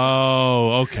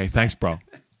 Oh, okay. Thanks, bro.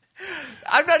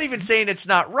 I'm not even saying it's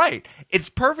not right. It's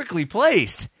perfectly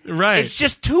placed. Right. It's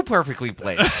just too perfectly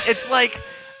placed. It's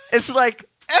like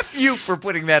F you for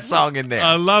putting that song in there.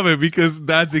 I love it because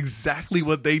that's exactly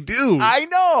what they do. I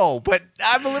know, but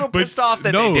I'm a little pissed off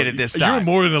that they did it this time. You're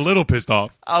more than a little pissed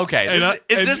off. Okay.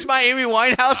 Is this my Amy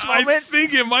Winehouse I moment?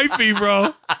 think it might be,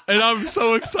 bro. And I'm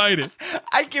so excited.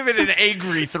 I give it an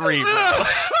angry 3, bro.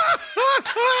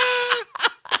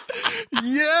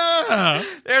 Yeah.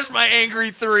 There's my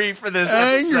angry 3 for this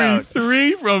Angry episode.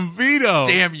 3 from Vito.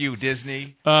 Damn you,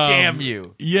 Disney. Damn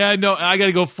you. Yeah, no, I got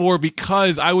to go 4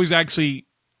 because I was actually,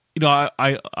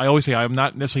 I always say I'm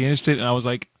not necessarily interested. And I was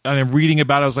like, and I'm reading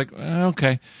about it. I was like,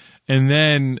 okay. And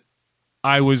then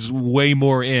I was way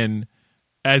more in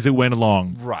as it went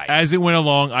along. Right. As it went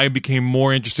along, I became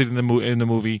more interested in the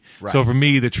movie. Right. So for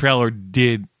me, the trailer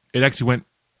actually went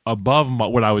above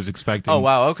what I was expecting. Oh,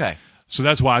 wow. Okay. So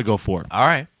that's why I go 4. All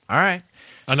right.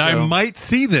 And I might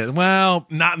see this. Well,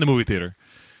 not in the movie theater.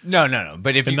 No.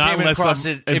 But if you not came unless across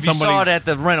some- it, and if you saw somebody's- it at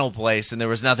the rental place and there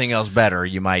was nothing else better,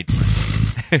 you might.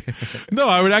 No,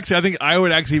 I think I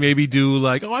would actually maybe do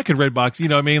like, I could Redbox, you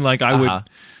know what I mean? Like I would,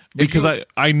 because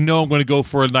I know I'm going to go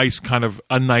for a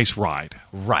nice ride.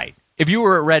 Right. If you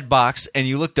were at Redbox and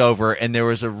you looked over and there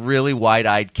was a really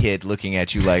wide-eyed kid looking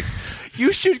at you like,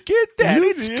 you should get that,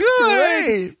 it's good,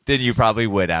 great. then you probably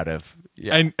would out of.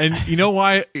 Yeah. And you know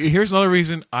why? Here's another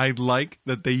reason I like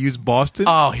that they use Boston.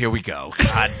 Oh, here we go.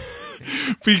 God.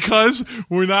 Because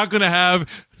we're not going to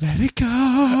have Let It Go,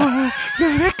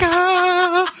 Let It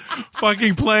Go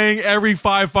fucking playing every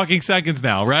 5 fucking seconds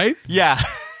now, right? Yeah.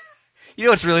 You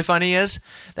know what's really funny is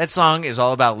that song is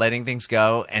all about letting things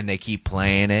go, and they keep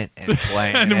playing it and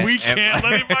playing it. And we can't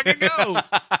let it fucking go.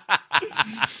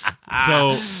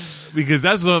 So, because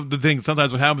that's the thing.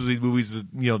 Sometimes what happens with these movies is,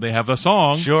 they have a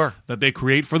song that they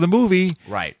create for the movie.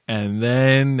 Right. And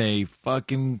then they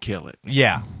fucking kill it.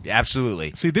 Yeah,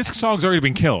 absolutely. See, this song's already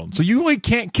been killed. So you really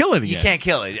can't kill it again. You can't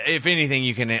kill it. If anything,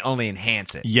 you can only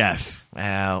enhance it. Yes.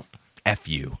 Well, F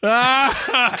you. That's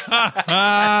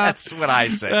what I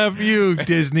say. F you,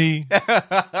 Disney.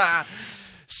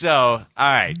 So, all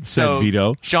right. So,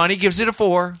 Vito. Shawnee gives it a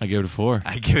 4. I give it a 4.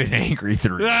 I give it an angry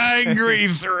 3. Angry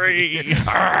 3.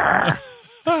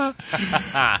 All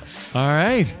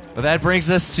right. Well, that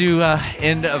brings us to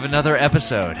end of another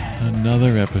episode.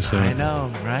 Another episode. I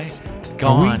know, right? Are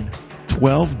Gone. we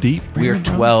 12 deep? We're bro?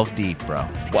 12 deep, bro.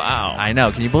 Wow. I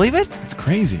know. Can you believe it? It's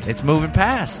crazy. It's moving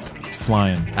past. It's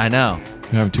flying. I know.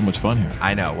 We're having too much fun here.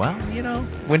 I know. Well,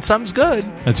 when something's good,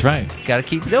 That's right. got to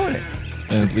keep doing it.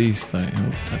 At least I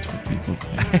hope that's what people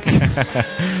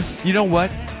think. You know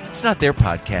what? It's not their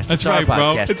podcast. That's it's right, our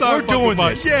bro. podcast. It's our We're doing fucking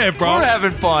this. podcast. Yeah, bro. We're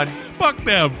having fun. Fuck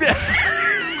them.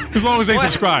 As long as they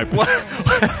subscribe.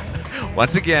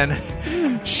 Once again,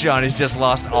 Sean has just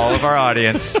lost all of our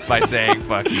audience by saying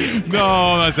 "fuck you." No,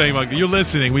 I'm not saying fuck you. You're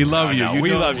listening. We love you. No, You we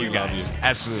know love we you guys.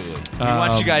 Absolutely. We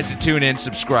want you guys to tune in,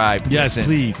 subscribe. Yes, listen.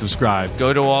 please subscribe.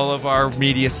 Go to all of our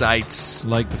media sites,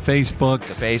 Like the Facebook,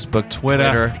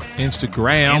 Twitter,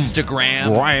 Instagram.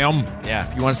 Gram. Yeah,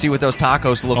 if you want to see what those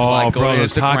tacos look Oh, like, go bro, to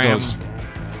those Instagram. tacos.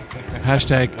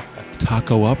 Hashtag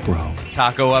Taco Up, bro.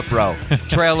 Taco up, bro.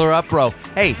 Trailer up, bro.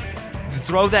 Hey,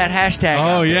 throw that hashtag. Oh,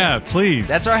 out there. yeah, please.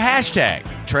 That's our hashtag.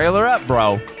 Trailer up,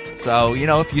 bro. So,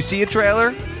 if you see a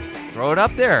trailer, throw it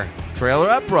up there. Trailer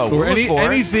up, bro. or We'll look for it.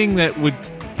 anything that would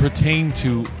pertain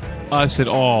to us at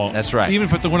all. That's right. Even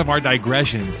if it's one of our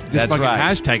digressions. Just That's fucking right.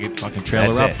 hashtag it. Fucking trailer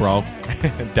That's up, it. bro.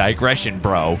 Digression,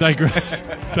 bro.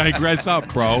 Digress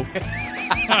up, bro.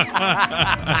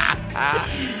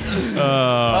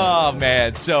 Oh,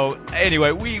 man. So,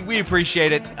 anyway, we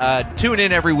appreciate it. Tune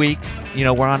in every week.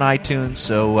 We're on iTunes,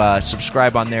 so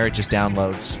subscribe on there. It just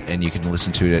downloads, and you can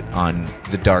listen to it on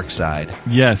the dark side,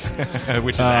 Yes.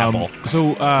 which is Apple.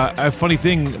 So, a funny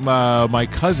thing, my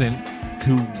cousin,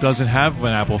 who doesn't have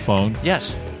an Apple phone,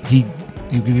 Yes. he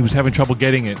was having trouble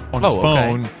getting it on his Oh, okay.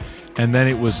 phone, and then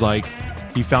it was like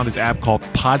he found this app called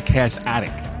Podcast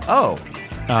Addict. Oh,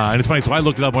 And it's funny, so I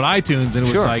looked it up on iTunes, and it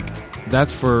was Sure. like,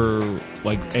 that's for,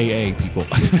 like, AA people.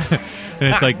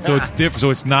 And it's like, so it's different. So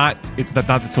it's not,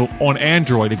 so on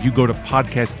Android, if you go to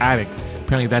Podcast Addict,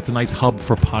 apparently that's a nice hub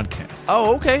for podcasts.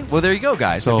 Oh, okay. Well, there you go,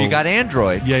 guys. So- if you got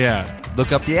Android, Yeah.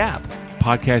 look up the app.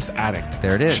 Podcast Addict.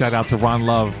 There it is. Shout out to Ron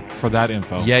Love for that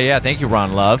info. Yeah. Thank you,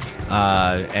 Ron Love.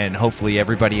 And hopefully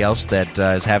everybody else that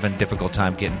is having a difficult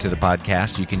time getting to the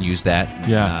podcast, you can use that.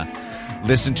 Yeah.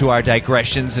 Listen to our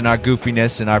digressions and our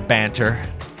goofiness and our banter.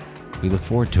 We look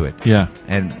forward to it. Yeah.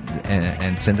 And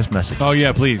send us messages. Oh,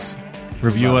 yeah, please.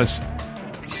 Review us.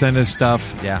 Send us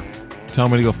stuff. Yeah. Tell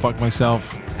me to go fuck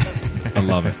myself. I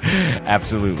love it.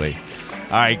 Absolutely.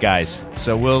 All right, guys.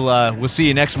 So we'll see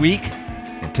you next week.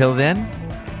 Until then,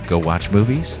 go watch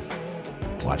movies,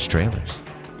 watch trailers.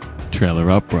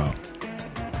 Trailer up, bro.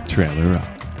 Trailer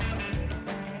up.